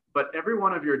 but every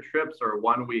one of your trips are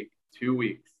 1 week, 2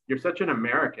 weeks. You're such an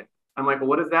American." I'm like, "Well,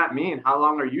 what does that mean? How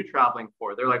long are you traveling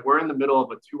for?" They're like, "We're in the middle of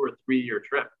a 2 or 3 year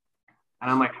trip." And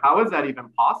I'm like, "How is that even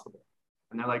possible?"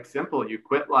 And they're like, "Simple. You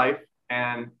quit life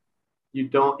and you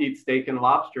don't eat steak and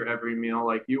lobster every meal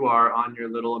like you are on your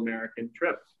little American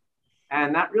trips."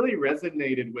 And that really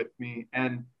resonated with me.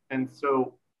 And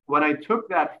so when I took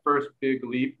that first big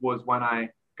leap was when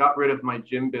I got rid of my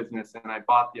gym business and I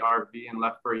bought the RV and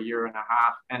left for a year and a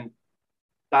half. And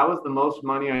that was the most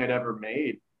money I had ever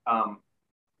made.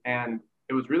 And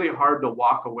it was really hard to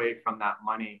walk away from that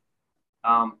money.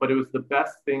 But it was the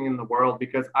best thing in the world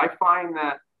because I find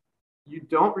that you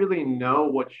don't really know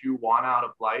what you want out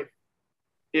of life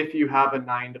if you have a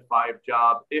 9 to 5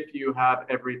 job, if you have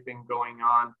everything going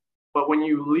on. But when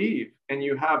you leave and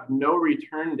you have no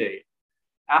return date,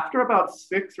 after about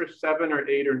 6 or 7 or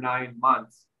 8 or 9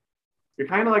 months, you're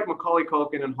kind of like Macaulay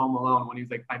Culkin in Home Alone when he's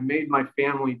like, "I made my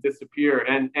family disappear,"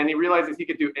 and he realizes he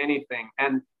could do anything.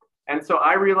 And so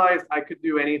I realized I could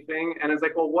do anything, and it's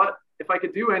like, well, what if I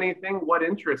could do anything? What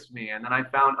interests me? And then I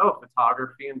found,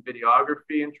 photography and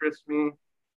videography interest me.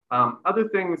 Other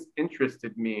things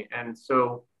interested me, and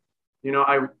so,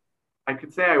 I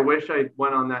could say I wish I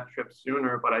went on that trip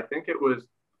sooner, but I think it was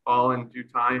all in due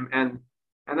time. And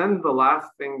then the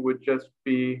last thing would just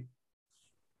be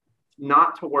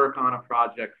not to work on a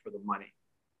project for the money.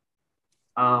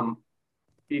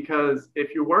 Because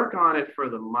if you work on it for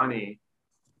the money,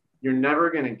 you're never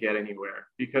going to get anywhere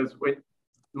because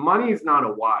money is not a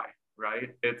why,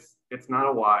 right? It's not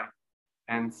a why.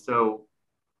 And so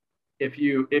if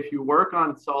you work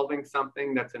on solving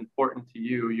something that's important to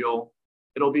you,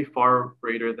 it'll be far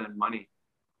greater than money.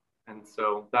 And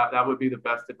so that would be the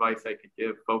best advice I could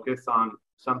give. Focus on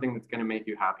something that's going to make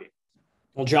you happy.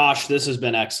 Well, Josh, this has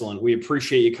been excellent. We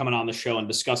appreciate you coming on the show and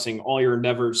discussing all your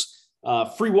endeavors.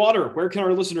 FreeWater, where can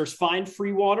our listeners find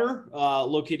FreeWater,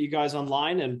 locate you guys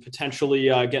online, and potentially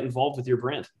get involved with your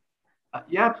brand?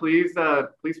 Please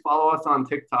follow us on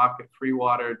TikTok at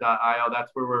freewater.io.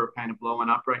 That's where we're kind of blowing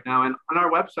up right now. And on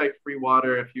our website,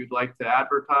 FreeWater, if you'd like to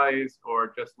advertise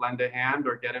or just lend a hand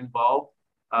or get involved,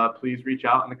 please reach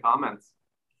out in the comments.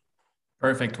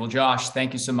 Perfect. Well, Josh,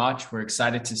 thank you so much. We're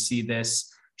excited to see this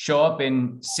show up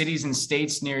in cities and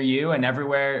states near you and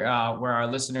everywhere where our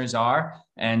listeners are.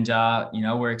 And,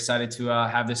 we're excited to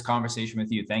have this conversation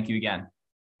with you. Thank you again.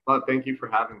 Well, thank you for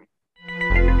having me.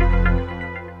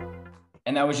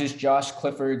 And that was just Josh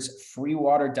Cliffords.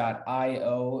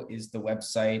 FreeWater.io is the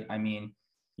website. I mean,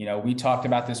 we talked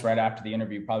about this right after the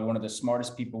interview, probably one of the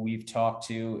smartest people we've talked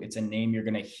to. It's a name you're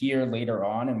going to hear later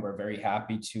on, and we're very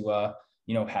happy to,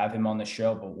 have him on the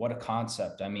show. But what a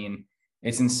concept. I mean,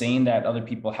 it's insane that other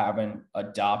people haven't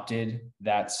adopted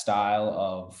that style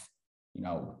of,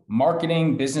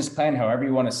 marketing, business plan, however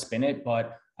you want to spin it.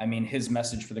 But I mean, his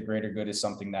message for the greater good is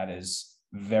something that is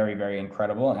very, very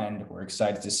incredible. And we're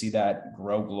excited to see that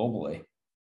grow globally.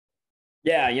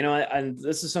 Yeah. And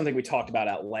this is something we talked about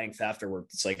at length afterward.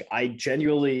 It's like, I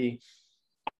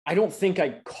don't think I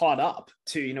caught up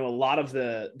to, a lot of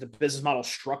the business model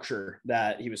structure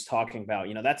that he was talking about.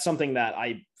 That's something that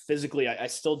I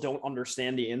still don't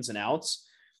understand the ins and outs.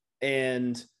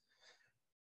 And,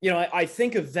 I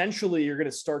think eventually you're going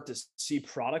to start to see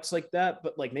products like that,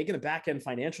 but like making the back end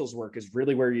financials work is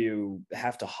really where you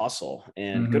have to hustle,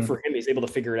 and good for him. He's able to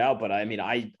figure it out. But I mean,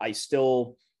 I,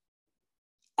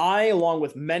 along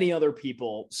with many other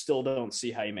people, still don't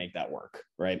see how you make that work.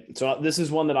 Right. So this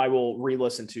is one that I will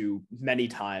re-listen to many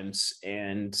times,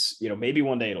 and, maybe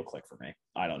one day it'll click for me.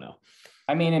 I don't know.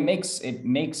 I mean, it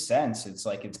makes sense. It's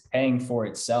like, it's paying for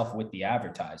itself with the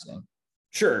advertising.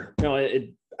 Sure.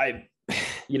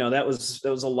 That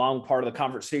was a long part of the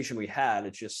conversation we had.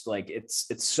 It's just like,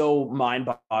 it's so mind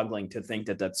boggling to think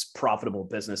that that's profitable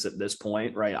business at this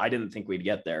point. Right. I didn't think we'd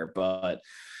get there, but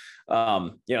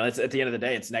it's at the end of the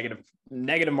day, it's negative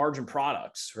margin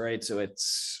products. Right. So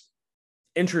it's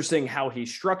interesting how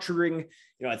he's structuring,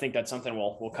 I think that's something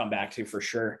we'll come back to for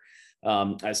sure.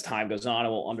 As time goes on,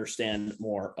 and we'll understand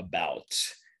more about.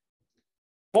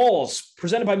 Balls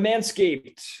presented by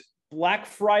Manscaped. Black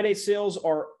Friday sales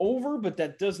are over, but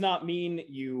that does not mean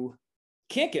you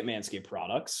can't get Manscaped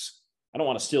products. I don't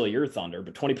want to steal your thunder,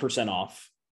 but 20% off.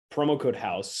 Promo code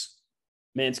HOUSE,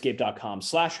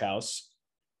 manscaped.com/house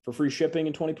for free shipping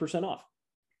and 20% off.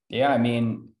 Yeah, I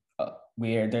mean,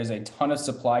 there's a ton of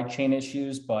supply chain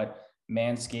issues, but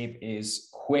Manscaped is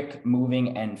quick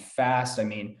moving and fast. I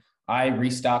mean, I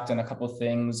restocked on a couple of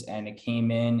things and it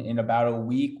came in about a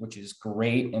week, which is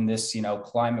great in this,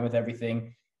 climate with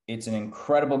everything. It's an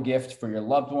incredible gift for your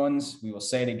loved ones. We will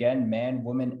say it again, man,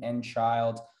 woman, and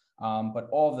child. But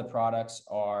all of the products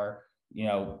are,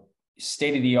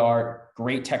 state of the art,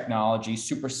 great technology,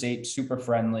 super safe, super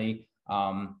friendly.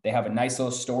 They have a nice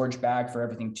little storage bag for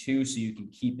everything too, so you can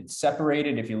keep it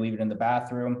separated if you leave it in the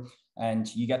bathroom.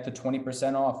 And you get the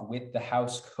 20% off with the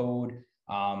house code.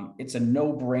 It's a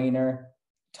no-brainer.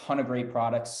 Ton of great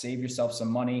products. Save yourself some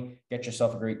money, get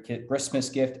yourself a great Christmas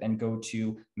gift, and go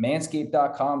to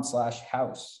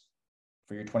manscaped.com/house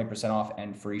for your 20% off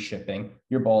and free shipping.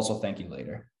 Your balls will thank you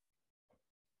later.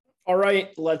 All right,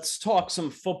 let's talk some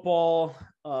football.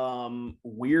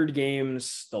 Weird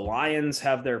games. The Lions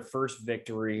have their first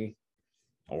victory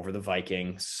over the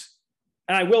Vikings.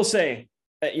 And I will say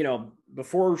that,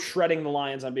 before shredding the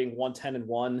Lions on being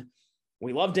 110-1,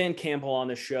 we love Dan Campbell on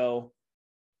this show.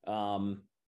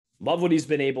 Love what he's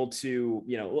been able to,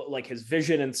 like his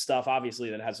vision and stuff.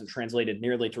 Obviously, that hasn't translated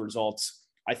nearly to results.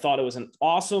 I thought it was an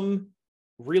awesome,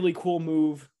 really cool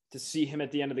move to see him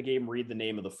at the end of the game read the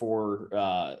name of the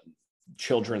four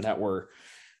children that were,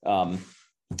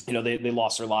 they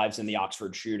lost their lives in the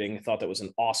Oxford shooting. I thought that was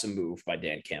an awesome move by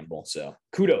Dan Campbell. So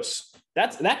kudos.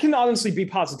 That can honestly be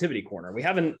positivity corner. We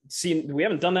haven't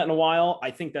done that in a while. I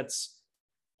think that's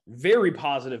very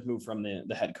positive move from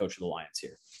the head coach of the Lions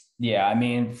here. Yeah, I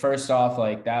mean, first off,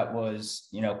 that was,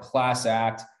 class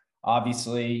act.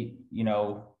 Obviously,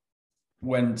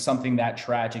 when something that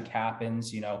tragic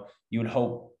happens, you would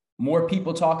hope more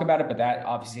people talk about it, but that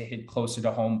obviously hit closer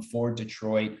to home for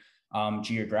Detroit,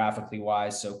 geographically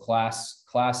wise. So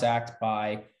class act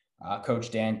by Coach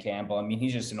Dan Campbell. I mean,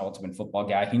 he's just an ultimate football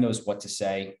guy. He knows what to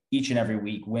say each and every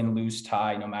week, win, lose,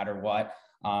 tie, no matter what.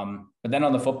 But then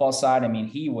on the football side, I mean,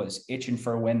 he was itching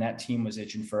for a win. That team was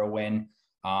itching for a win.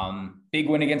 Big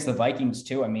win against the Vikings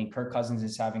too. I mean, Kirk Cousins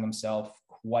is having himself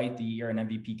quite the year, an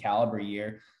MVP caliber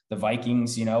year. The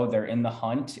Vikings, they're in the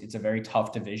hunt. It's a very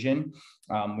tough division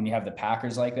when you have the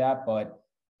Packers like that. But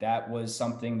that was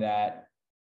something that,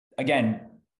 again,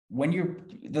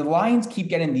 the Lions keep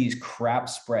getting these crap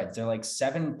spreads. They're like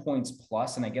 7 points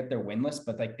plus, and I get their win list,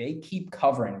 but they keep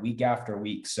covering week after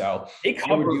week. So they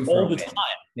cover all the time.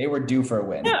 They were due for a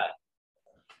win. Yeah.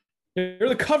 They're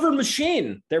the cover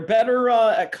machine. They're better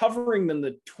at covering than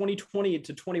the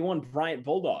 2020-21 Bryant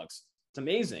Bulldogs. It's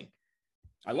amazing.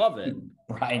 I love it.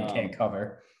 Bryant can't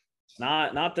cover.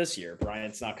 Not this year.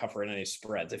 Bryant's not covering any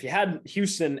spreads. If you had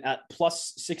Houston at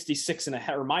plus 66.5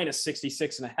 or minus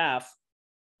 66.5,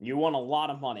 you won a lot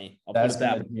of money. That's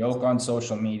been a joke on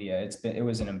social media. It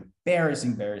was an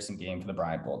embarrassing game for the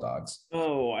Bryant Bulldogs.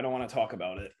 Oh, I don't want to talk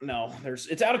about it. No,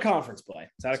 it's out of conference play.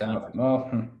 It's out of conference.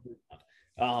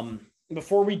 Well,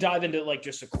 before we dive into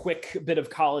just a quick bit of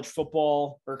college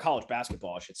football or college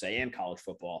basketball, I should say, and college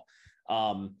football,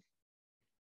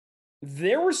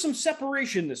 there was some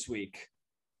separation this week.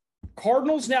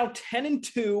 Cardinals now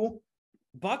 10-2,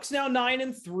 Bucks now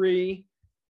 9-3.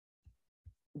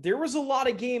 There was a lot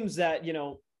of games that,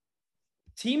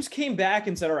 teams came back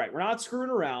and said, all right, we're not screwing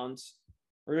around.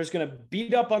 We're just going to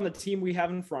beat up on the team we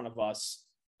have in front of us.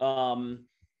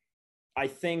 I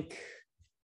think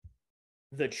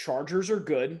the Chargers are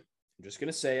good. I'm just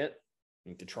going to say it. I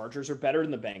think the Chargers are better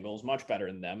than the Bengals, much better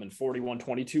than them, and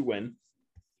 41-22 win.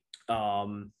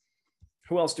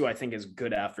 Who else do I think is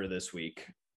good after this week?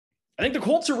 I think the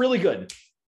Colts are really good.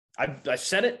 I've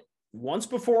said it once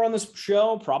before on this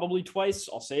show, probably twice.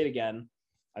 I'll say it again.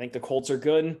 I think the Colts are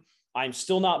good. I'm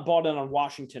still not bought in on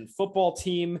Washington football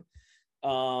team.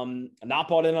 Not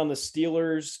bought in on the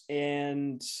Steelers.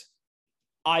 And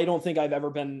I don't think I've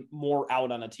ever been more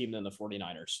out on a team than the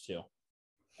 49ers too.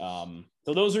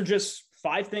 So those are just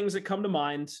 5 things that come to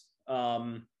mind.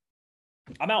 I'm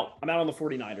out on the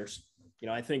 49ers.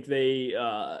 I think they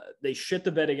shit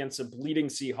the bed against a bleeding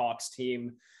Seahawks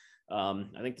team. I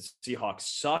think the Seahawks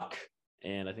suck,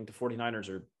 and I think the 49ers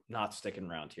are not sticking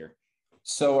around here.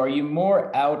 So are you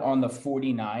more out on the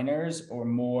 49ers or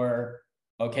more,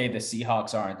 okay, the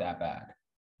Seahawks aren't that bad?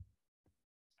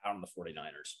 Out on the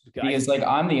 49ers. Because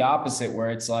I'm the opposite, where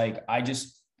it's the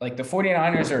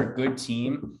 49ers are a good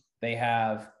team. They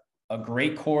have a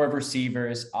great core of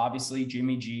receivers. Obviously,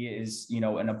 Jimmy G is,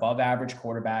 an above average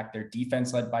quarterback. Their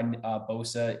defense led by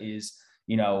Bosa is,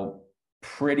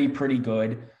 pretty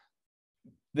good.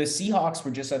 The Seahawks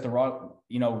were just at the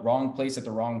wrong place at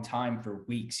the wrong time for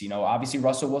weeks. Obviously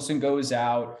Russell Wilson goes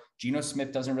out. Geno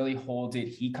Smith doesn't really hold it.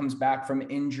 He comes back from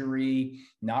injury,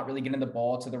 not really getting the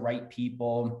ball to the right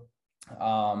people.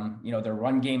 Their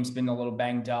run game's been a little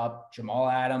banged up. Jamal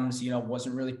Adams,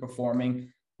 wasn't really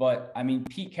performing. But I mean,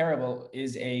 Pete Carroll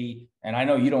is and I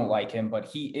know you don't like him, but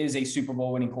he is a Super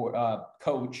Bowl winning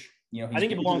coach. I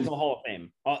think he belongs in the Hall of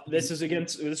Fame. This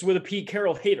is with a Pete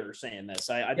Carroll hater saying this.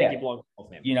 I think he belongs in the Hall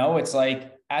of Fame. It's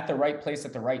like at the right place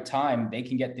at the right time, they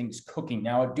can get things cooking.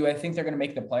 Now, do I think they're going to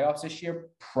make the playoffs this year?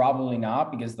 Probably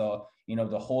not, because the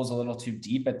hole's a little too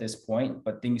deep at this point,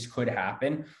 but things could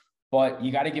happen. But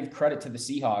you got to give credit to the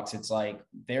Seahawks. It's like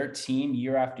their team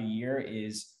year after year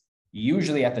is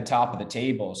usually at the top of the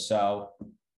table. So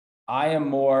I am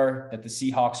more that the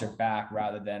Seahawks are back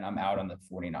rather than I'm out on the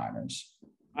 49ers.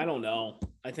 I don't know.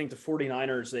 I think the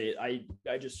 49ers,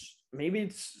 I just, maybe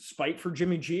it's spite for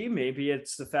Jimmy G. Maybe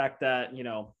it's the fact that,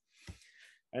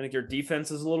 I think their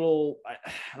defense is a little,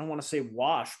 I don't want to say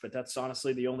wash, but that's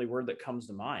honestly the only word that comes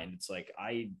to mind. It's like,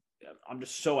 I'm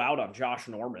just so out on Josh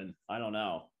Norman. I don't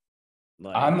know.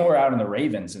 I'm more out on the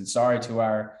Ravens, and sorry to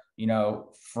our,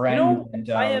 friend and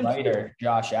writer,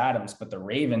 Josh Adams, but the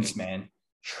Ravens, man,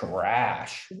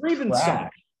 trash. Ravens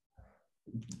suck.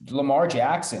 Lamar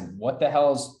Jackson, what the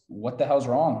hell's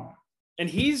wrong? And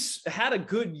he's had a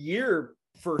good year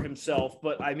for himself,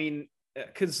 but I mean,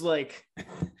 because he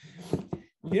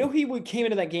came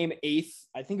into that game eighth.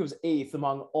 I think it was eighth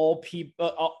among all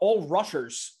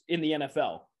rushers in the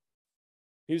NFL.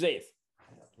 He was eighth.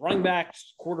 Running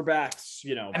backs, quarterbacks,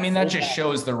 I mean, that just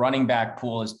shows the running back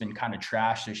pool has been kind of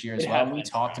trash this year as well. We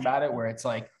talked about it, where it's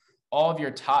like all of your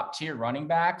top tier running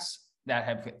backs that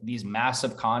have these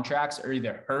massive contracts are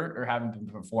either hurt or haven't been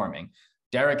performing.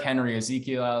 Derrick Henry,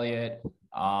 Ezekiel Elliott,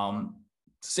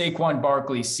 Saquon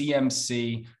Barkley,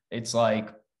 CMC. It's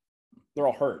like they're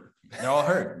all hurt.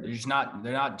 They're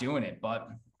not doing it. But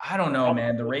I don't know,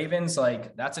 man. The Ravens,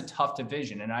 that's a tough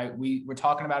division. And we were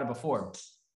talking about it before.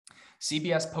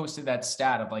 CBS posted that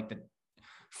stat of the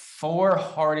 4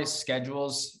 hardest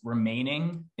schedules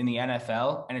remaining in the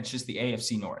NFL, and it's just the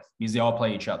AFC North because they all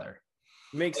play each other.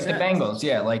 Makes sense. The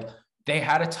Bengals, they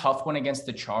had a tough one against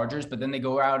the Chargers, but then they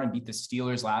go out and beat the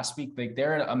Steelers last week.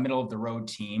 They're a middle of the road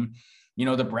team.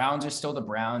 The Browns are still the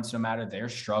Browns, no matter their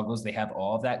struggles. They have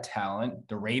all of that talent.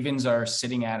 The Ravens are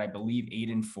sitting at, I believe,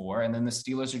 8-4, and then the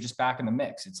Steelers are just back in the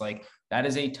mix. It's like that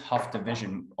is a tough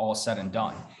division, all said and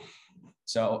done.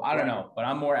 So I don't know, but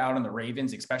I'm more out on the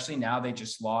Ravens, especially now they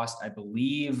just lost, I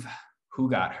believe, who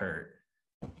got hurt?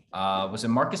 Was it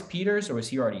Marcus Peters or was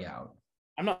he already out?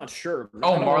 I'm not sure.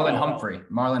 Oh, Marlon Humphrey.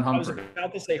 I was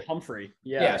about to say Humphrey.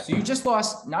 Yeah. So you just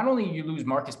lost, not only you lose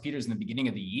Marcus Peters in the beginning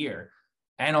of the year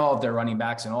and all of their running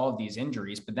backs and all of these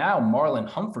injuries, but now Marlon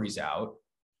Humphrey's out.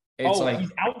 It's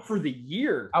he's out for the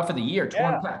year.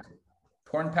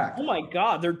 Torn pec. Oh my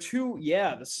God. They're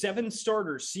the 7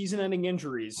 starters, season-ending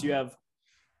injuries. You have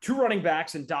 2 running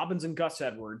backs in Dobbins and Gus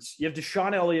Edwards. You have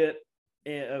Deshaun Elliott,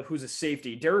 who's a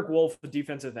safety, Derek Wolfe, the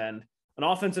defensive end, an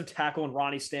offensive tackle, and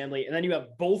Ronnie Stanley. And then you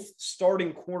have both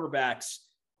starting quarterbacks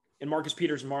in Marcus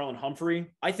Peters and Marlon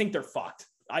Humphrey. I think they're fucked.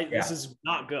 This is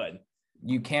not good.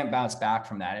 You can't bounce back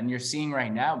from that. And you're seeing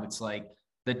right now, it's like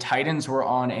the Titans were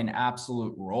on an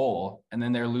absolute roll, and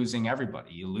then they're losing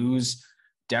everybody. You lose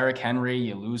Derrick Henry,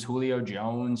 you lose Julio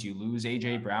Jones, you lose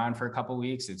AJ Brown for a couple of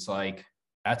weeks. It's like,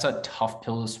 that's a tough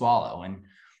pill to swallow. And,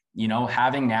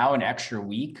 having now an extra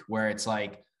week where it's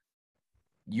like,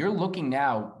 you're looking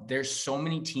now, there's so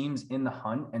many teams in the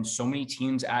hunt and so many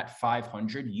teams at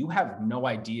 500. You have no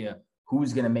idea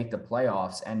who's going to make the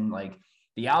playoffs. And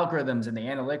the algorithms and the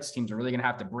analytics teams are really going to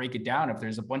have to break it down if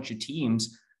there's a bunch of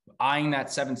teams eyeing that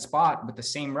 7th spot with the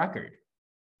same record.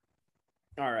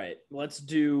 All right, let's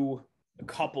do a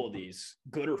couple of these.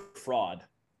 Good or fraud?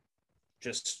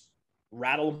 Just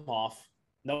rattle them off.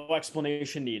 No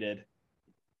explanation needed.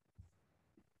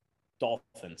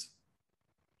 Dolphins.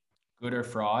 Good or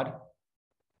fraud?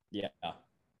 Yeah.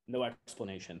 No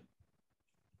explanation.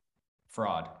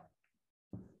 Fraud.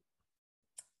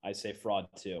 I say fraud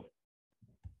too.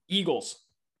 Eagles.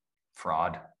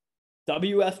 Fraud.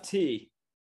 WFT.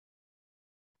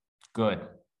 Good.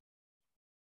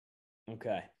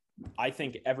 Okay. I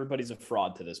think everybody's a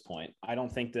fraud to this point. I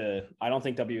don't think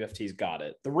WFT's got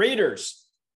it. The Raiders.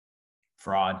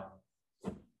 Fraud.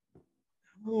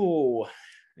 Oh, I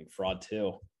think fraud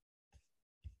too.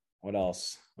 What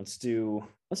else? Let's do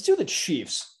the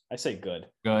Chiefs. I say good.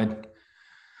 Good.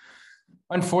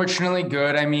 Unfortunately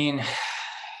good. I mean,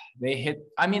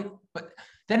 but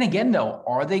then again, though,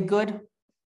 are they good?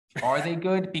 Are they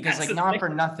good? Because like not for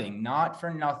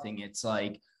nothing. It's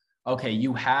like, okay,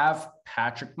 you have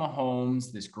Patrick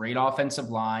Mahomes, this great offensive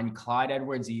line, Clyde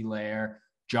Edwards-Helaire,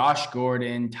 Josh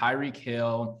Gordon, Tyreek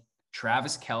Hill,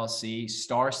 Travis Kelce,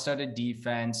 star-studded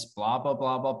defense, blah, blah,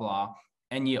 blah, blah, blah.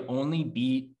 And you only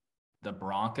beat the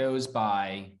Broncos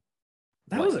by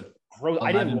that was a gross.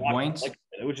 I didn't watch points.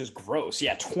 It was just gross.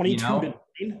 Yeah, 22-9.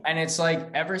 And it's like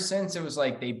ever since it was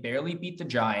like they barely beat the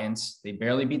Giants, they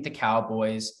barely beat the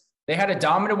Cowboys. They had a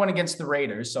dominant one against the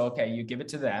Raiders, so okay, you give it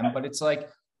to them. But it's like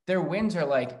their wins are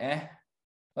like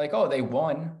like oh they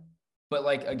won, but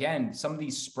like again, some of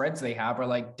these spreads they have are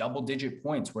like double-digit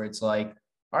points where it's like,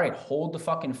 all right, hold the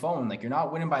fucking phone, like you're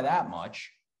not winning by that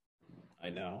much. I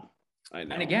know.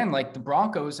 And again, like the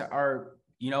Broncos are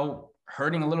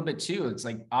hurting a little bit too. It's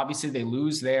like obviously they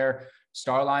lose their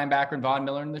star linebacker Von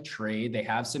Miller in the trade. They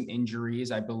have some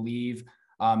injuries. I believe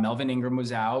Melvin Gordon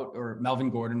was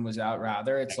out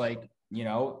rather. It's like,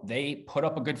 they put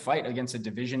up a good fight against a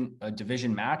division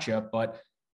matchup, but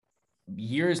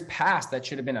years past that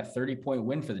should have been a 30-point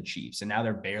win for the Chiefs. And now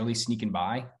they're barely sneaking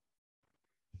by.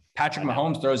 Patrick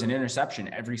Mahomes throws an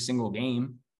interception every single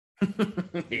game.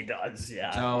 He does.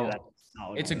 Yeah. So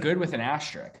it's a good with an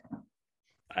asterisk.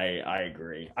 I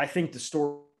agree. I think the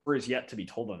story is yet to be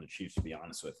told on the Chiefs, to be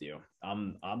honest with you.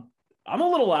 I'm a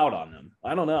little out on them.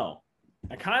 I don't know.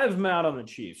 I kind of am out on the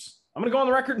Chiefs. I'm going to go on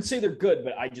the record and say they're good,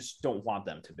 but I just don't want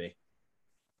them to be.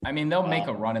 I mean, they'll make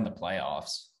a run in the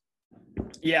playoffs.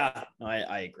 Yeah,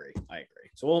 I agree.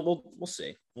 So we'll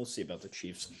see. We'll see about the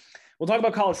Chiefs. We'll talk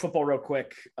about college football real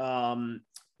quick.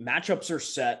 Matchups are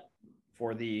set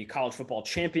for the college football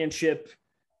championship.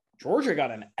 Georgia got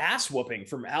an ass whooping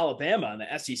from Alabama in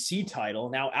the SEC title.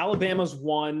 Now Alabama's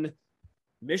 1,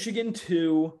 Michigan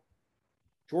 2,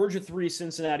 Georgia 3,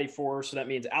 Cincinnati 4. So that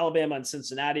means Alabama and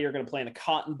Cincinnati are going to play in the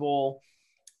Cotton Bowl.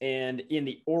 And in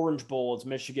the Orange Bowl, it's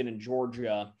Michigan and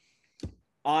Georgia.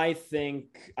 I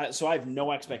have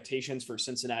no expectations for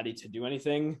Cincinnati to do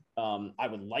anything. I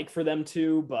would like for them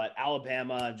to, but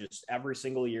Alabama just every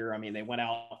single year, I mean, they went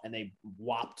out and they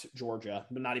whopped Georgia,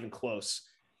 but not even close.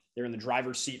 They're in the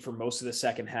driver's seat for most of the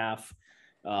second half.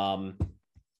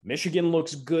 Michigan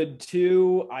looks good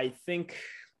too. I think,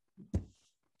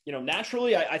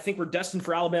 naturally, I think we're destined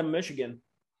for Alabama, Michigan.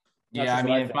 Yeah, I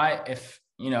mean,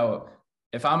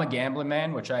 if I'm a gambling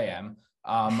man, which I am,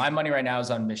 my money right now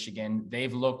is on Michigan.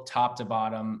 They've looked top to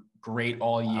bottom great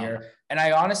all year. And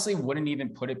I honestly wouldn't even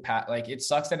put it past, like, it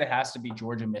sucks that it has to be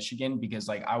Georgia, Michigan, because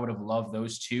like, I would have loved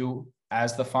those two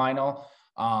as the final.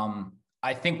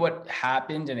 I think what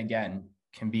happened, and again,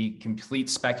 can be complete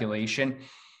speculation.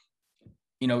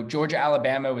 Georgia,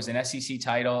 Alabama was an SEC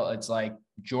title. It's like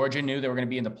Georgia knew they were going to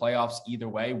be in the playoffs either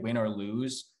way, win or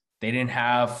lose. They didn't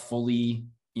have fully,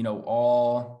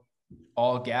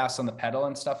 all gas on the pedal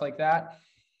and stuff like that.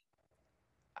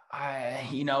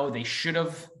 They should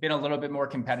have been a little bit more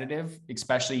competitive,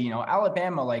 especially,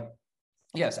 Alabama, like,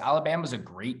 yes, Alabama's a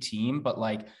great team, but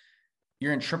like,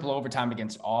 you're in triple overtime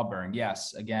against Auburn.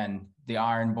 Yes, again, the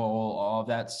Iron Bowl, all of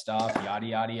that stuff, yada,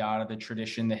 yada, yada, the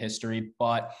tradition, the history.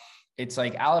 But it's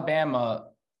like Alabama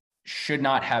should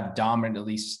not have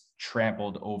dominantly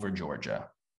trampled over Georgia.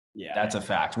 Yeah, that's a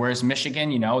fact. Whereas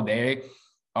Michigan, they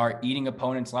are eating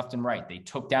opponents left and right. They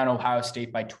took down Ohio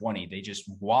State by 20. They just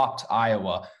walked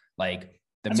Iowa. Like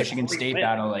the Michigan State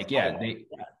battle, like, yeah,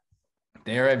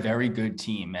 they're a very good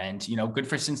team. And, good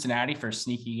for Cincinnati for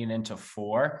sneaking it into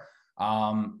 4.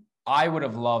 I would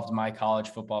have loved my college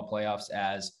football playoffs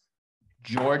as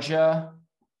Georgia,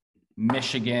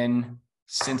 Michigan,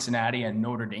 Cincinnati, and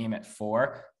Notre Dame at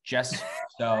 4, just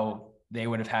so they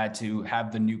would have had to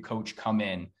have the new coach come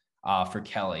in for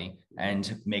Kelly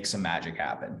and make some magic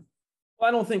happen. Well,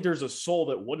 I don't think there's a soul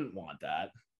that wouldn't want that,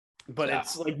 but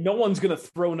it's like no one's going to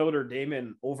throw Notre Dame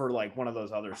in over like one of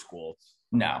those other schools.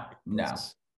 No.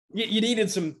 You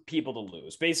needed some people to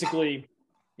lose. Basically,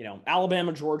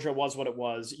 Alabama, Georgia was what it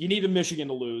was. You needed Michigan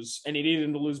to lose, and you needed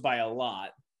them to lose by a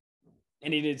lot.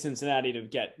 And you needed Cincinnati to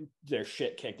get their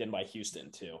shit kicked in by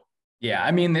Houston too. Yeah, I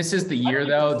mean, this is the year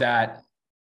though that,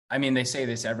 I mean, they say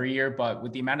this every year, but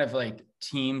with the amount of like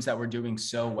teams that were doing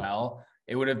so well,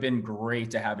 it would have been great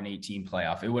to have an 18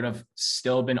 playoff. It would have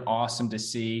still been awesome to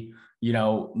see,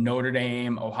 Notre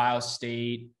Dame, Ohio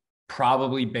State,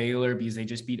 probably Baylor because they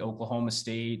just beat Oklahoma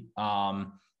State.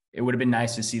 It would have been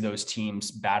nice to see those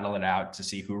teams battle it out to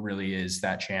see who really is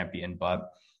that champion, but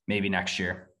maybe next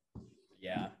year.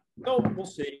 Yeah. No, we'll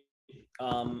see.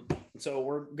 So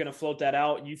we're going to float that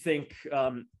out. You think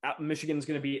Michigan's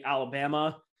going to beat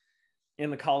Alabama in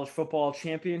the college football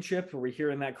championship. Are we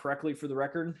hearing that correctly for the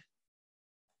record?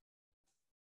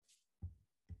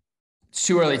 It's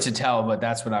too early to tell, but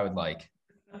that's what I would like.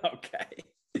 Okay.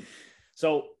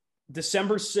 So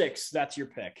December 6th, that's your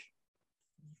pick.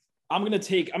 I'm gonna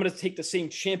take the same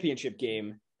championship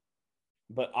game,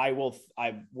 but I will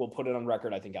put it on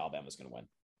record. I think Alabama's gonna win.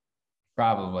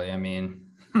 Probably. I mean,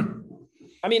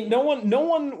 no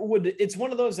one would. It's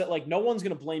one of those that like no one's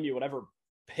gonna blame you whatever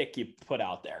pick you put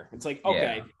out there. It's like,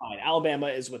 okay, fine. Alabama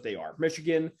is what they are.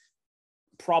 Michigan,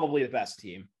 probably the best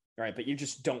team. Right, but you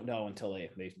just don't know until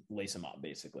they lace them up,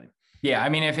 basically. Yeah, I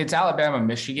mean, if it's Alabama,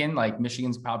 Michigan, like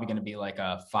Michigan's probably going to be like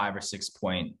a 5 or 6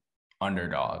 point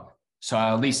underdog. So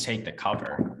I'll at least take the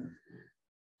cover.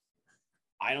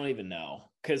 I don't even know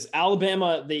because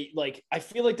Alabama, I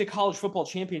feel like the college football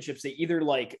championships, they either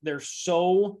like they're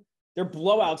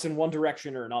blowouts in one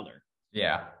direction or another.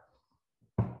 Yeah,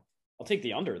 I'll take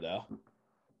the under though.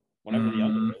 Whatever the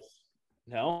under is.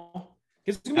 No.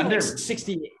 It's going to be like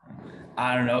 60.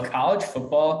 I don't know. College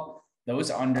football, those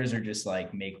unders are just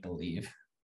like make believe.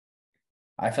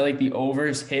 I feel like the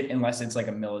overs hit unless it's like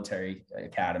a military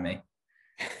academy.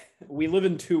 We live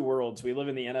in two worlds. We live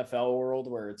in the NFL world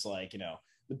where it's like,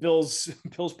 the Bills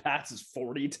Pats is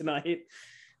 40 tonight.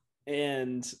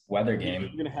 And weather game. You're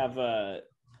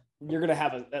going to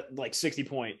have a like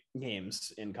 60-point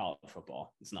games in college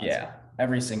football. It's not. Yeah,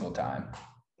 every single time.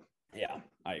 Yeah,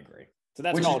 I agree. So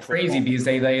that's which is crazy football. Because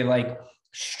they like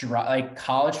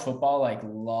college football like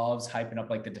loves hyping up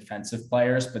like the defensive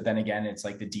players, but then again, it's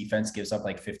like the defense gives up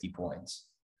like 50 points.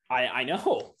 I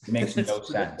know. It makes no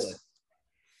sense.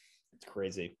 It's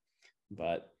crazy,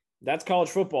 but that's college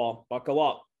football. Buckle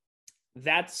up.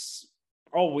 That's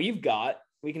all we've got.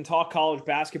 We can talk college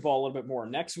basketball a little bit more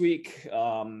next week.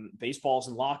 Baseball's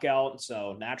in lockout,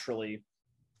 so naturally,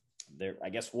 I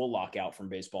guess we'll lock out from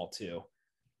baseball too.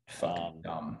 Fucking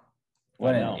dumb.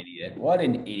 What an idiot. What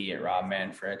an idiot, Rob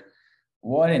Manfred.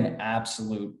 What an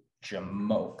absolute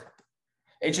jamoke.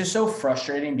 It's just so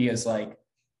frustrating because, like,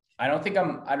 I don't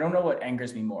know what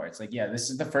angers me more. It's like, yeah,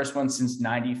 this is the first one since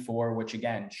 94, which,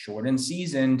 again, short and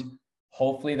seasoned.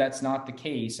 Hopefully that's not the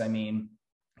case. I mean,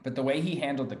 but the way he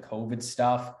handled the COVID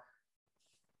stuff,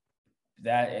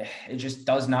 that it just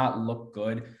does not look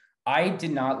good. I did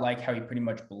not like how he pretty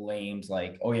much blamed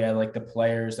like, oh yeah, like the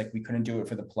players, like we couldn't do it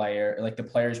for the player. Like the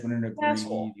players wouldn't agree.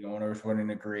 Asshole. The owners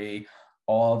wouldn't agree.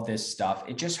 All of this stuff.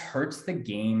 It just hurts the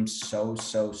game so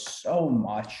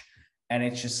much. And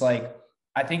it's just like,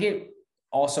 I think it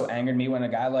also angered me when a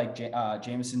guy like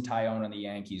Jameson Taillon on the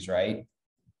Yankees, right?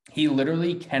 He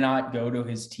literally cannot go to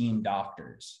his team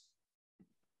doctors.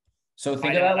 So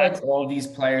think about like all these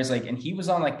players, like, and he was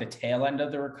on like the tail end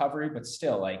of the recovery, but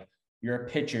still like, you're a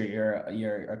pitcher,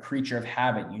 you're a creature of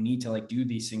habit. You need to like do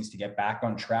these things to get back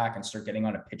on track and start getting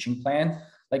on a pitching plan.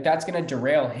 Like that's going to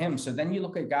derail him. So then you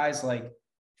look at guys like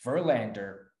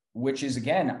Verlander, which is,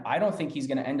 again, I don't think he's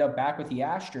going to end up back with the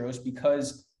Astros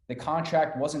because the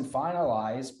contract wasn't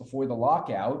finalized before the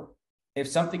lockout. If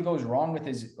something goes wrong with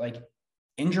his like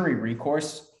injury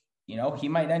recourse, he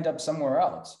might end up somewhere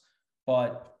else.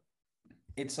 But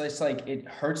it's just like it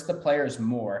hurts the players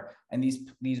more. And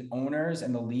these owners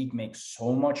and the league make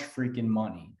so much freaking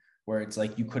money where it's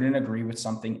like you couldn't agree with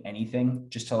anything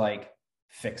just to like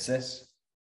fix this.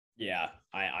 Yeah,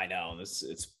 I know.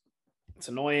 It's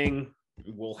annoying.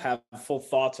 We'll have full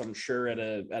thoughts, I'm sure, at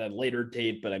a later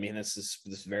date, but I mean this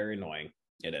is very annoying.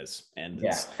 It is. And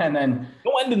and then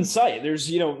no end in sight.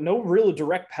 There's no real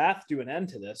direct path to an end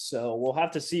to this. So we'll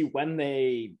have to see when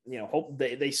they hope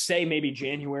they say maybe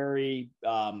January.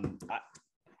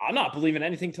 I'm not believing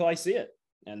anything till I see it,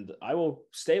 and I will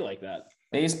stay like that.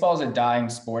 Baseball's a dying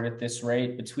sport at this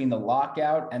rate. Between the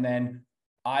lockout and then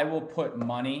I will put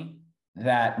money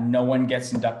that no one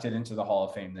gets inducted into the Hall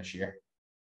of Fame this year.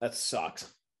 That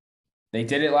sucks. They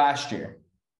did it last year.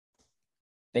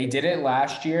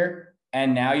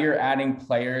 And now you're adding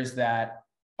players that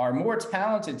are more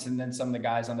talented than some of the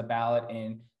guys on the ballot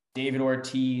in David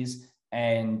Ortiz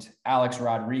and Alex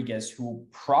Rodriguez, who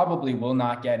probably will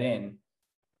not get in.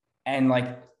 And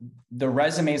like the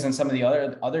resumes on some of the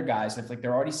other guys, if like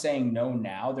they're already saying no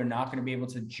now, they're not going to be able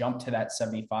to jump to that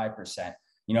 75%.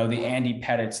 The Andy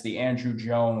Pettitts, the Andrew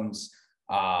Jones,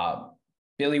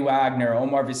 Billy Wagner,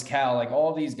 Omar Vizquel, like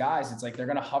all these guys, it's like they're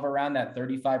going to hover around that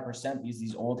 35% because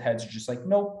these old heads are just like,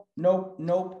 nope.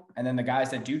 And then the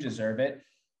guys that do deserve it,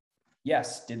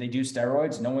 yes, did they do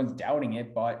steroids? No one's doubting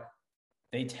it, but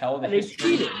they tell the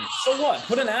history. Cheated. So what?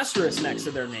 Put an asterisk next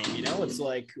to their name, It's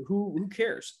like, who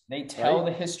cares? They tell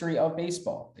the history of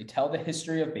baseball.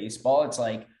 It's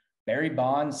like Barry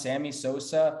Bonds, Sammy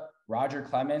Sosa, Roger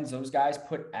Clemens, those guys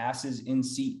put asses in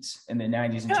seats in the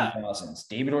 90s and 2000s.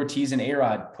 David Ortiz and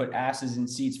A-Rod put asses in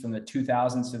seats from the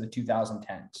 2000s to the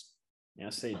 2010s.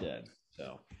 Yes, they did.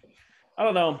 So I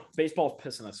don't know. Baseball's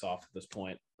pissing us off at this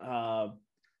point.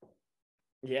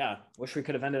 Yeah, wish we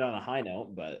could have ended on a high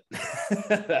note, but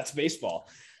that's baseball.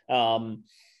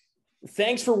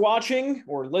 Thanks for watching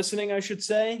or listening, I should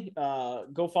say.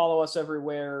 Go follow us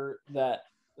everywhere that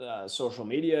social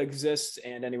media exists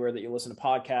and anywhere that you listen to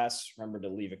podcasts. Remember to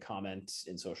leave a comment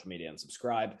in social media and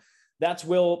subscribe. That's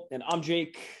Will, and I'm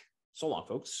Jake. So long,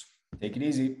 folks. Take it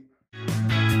easy.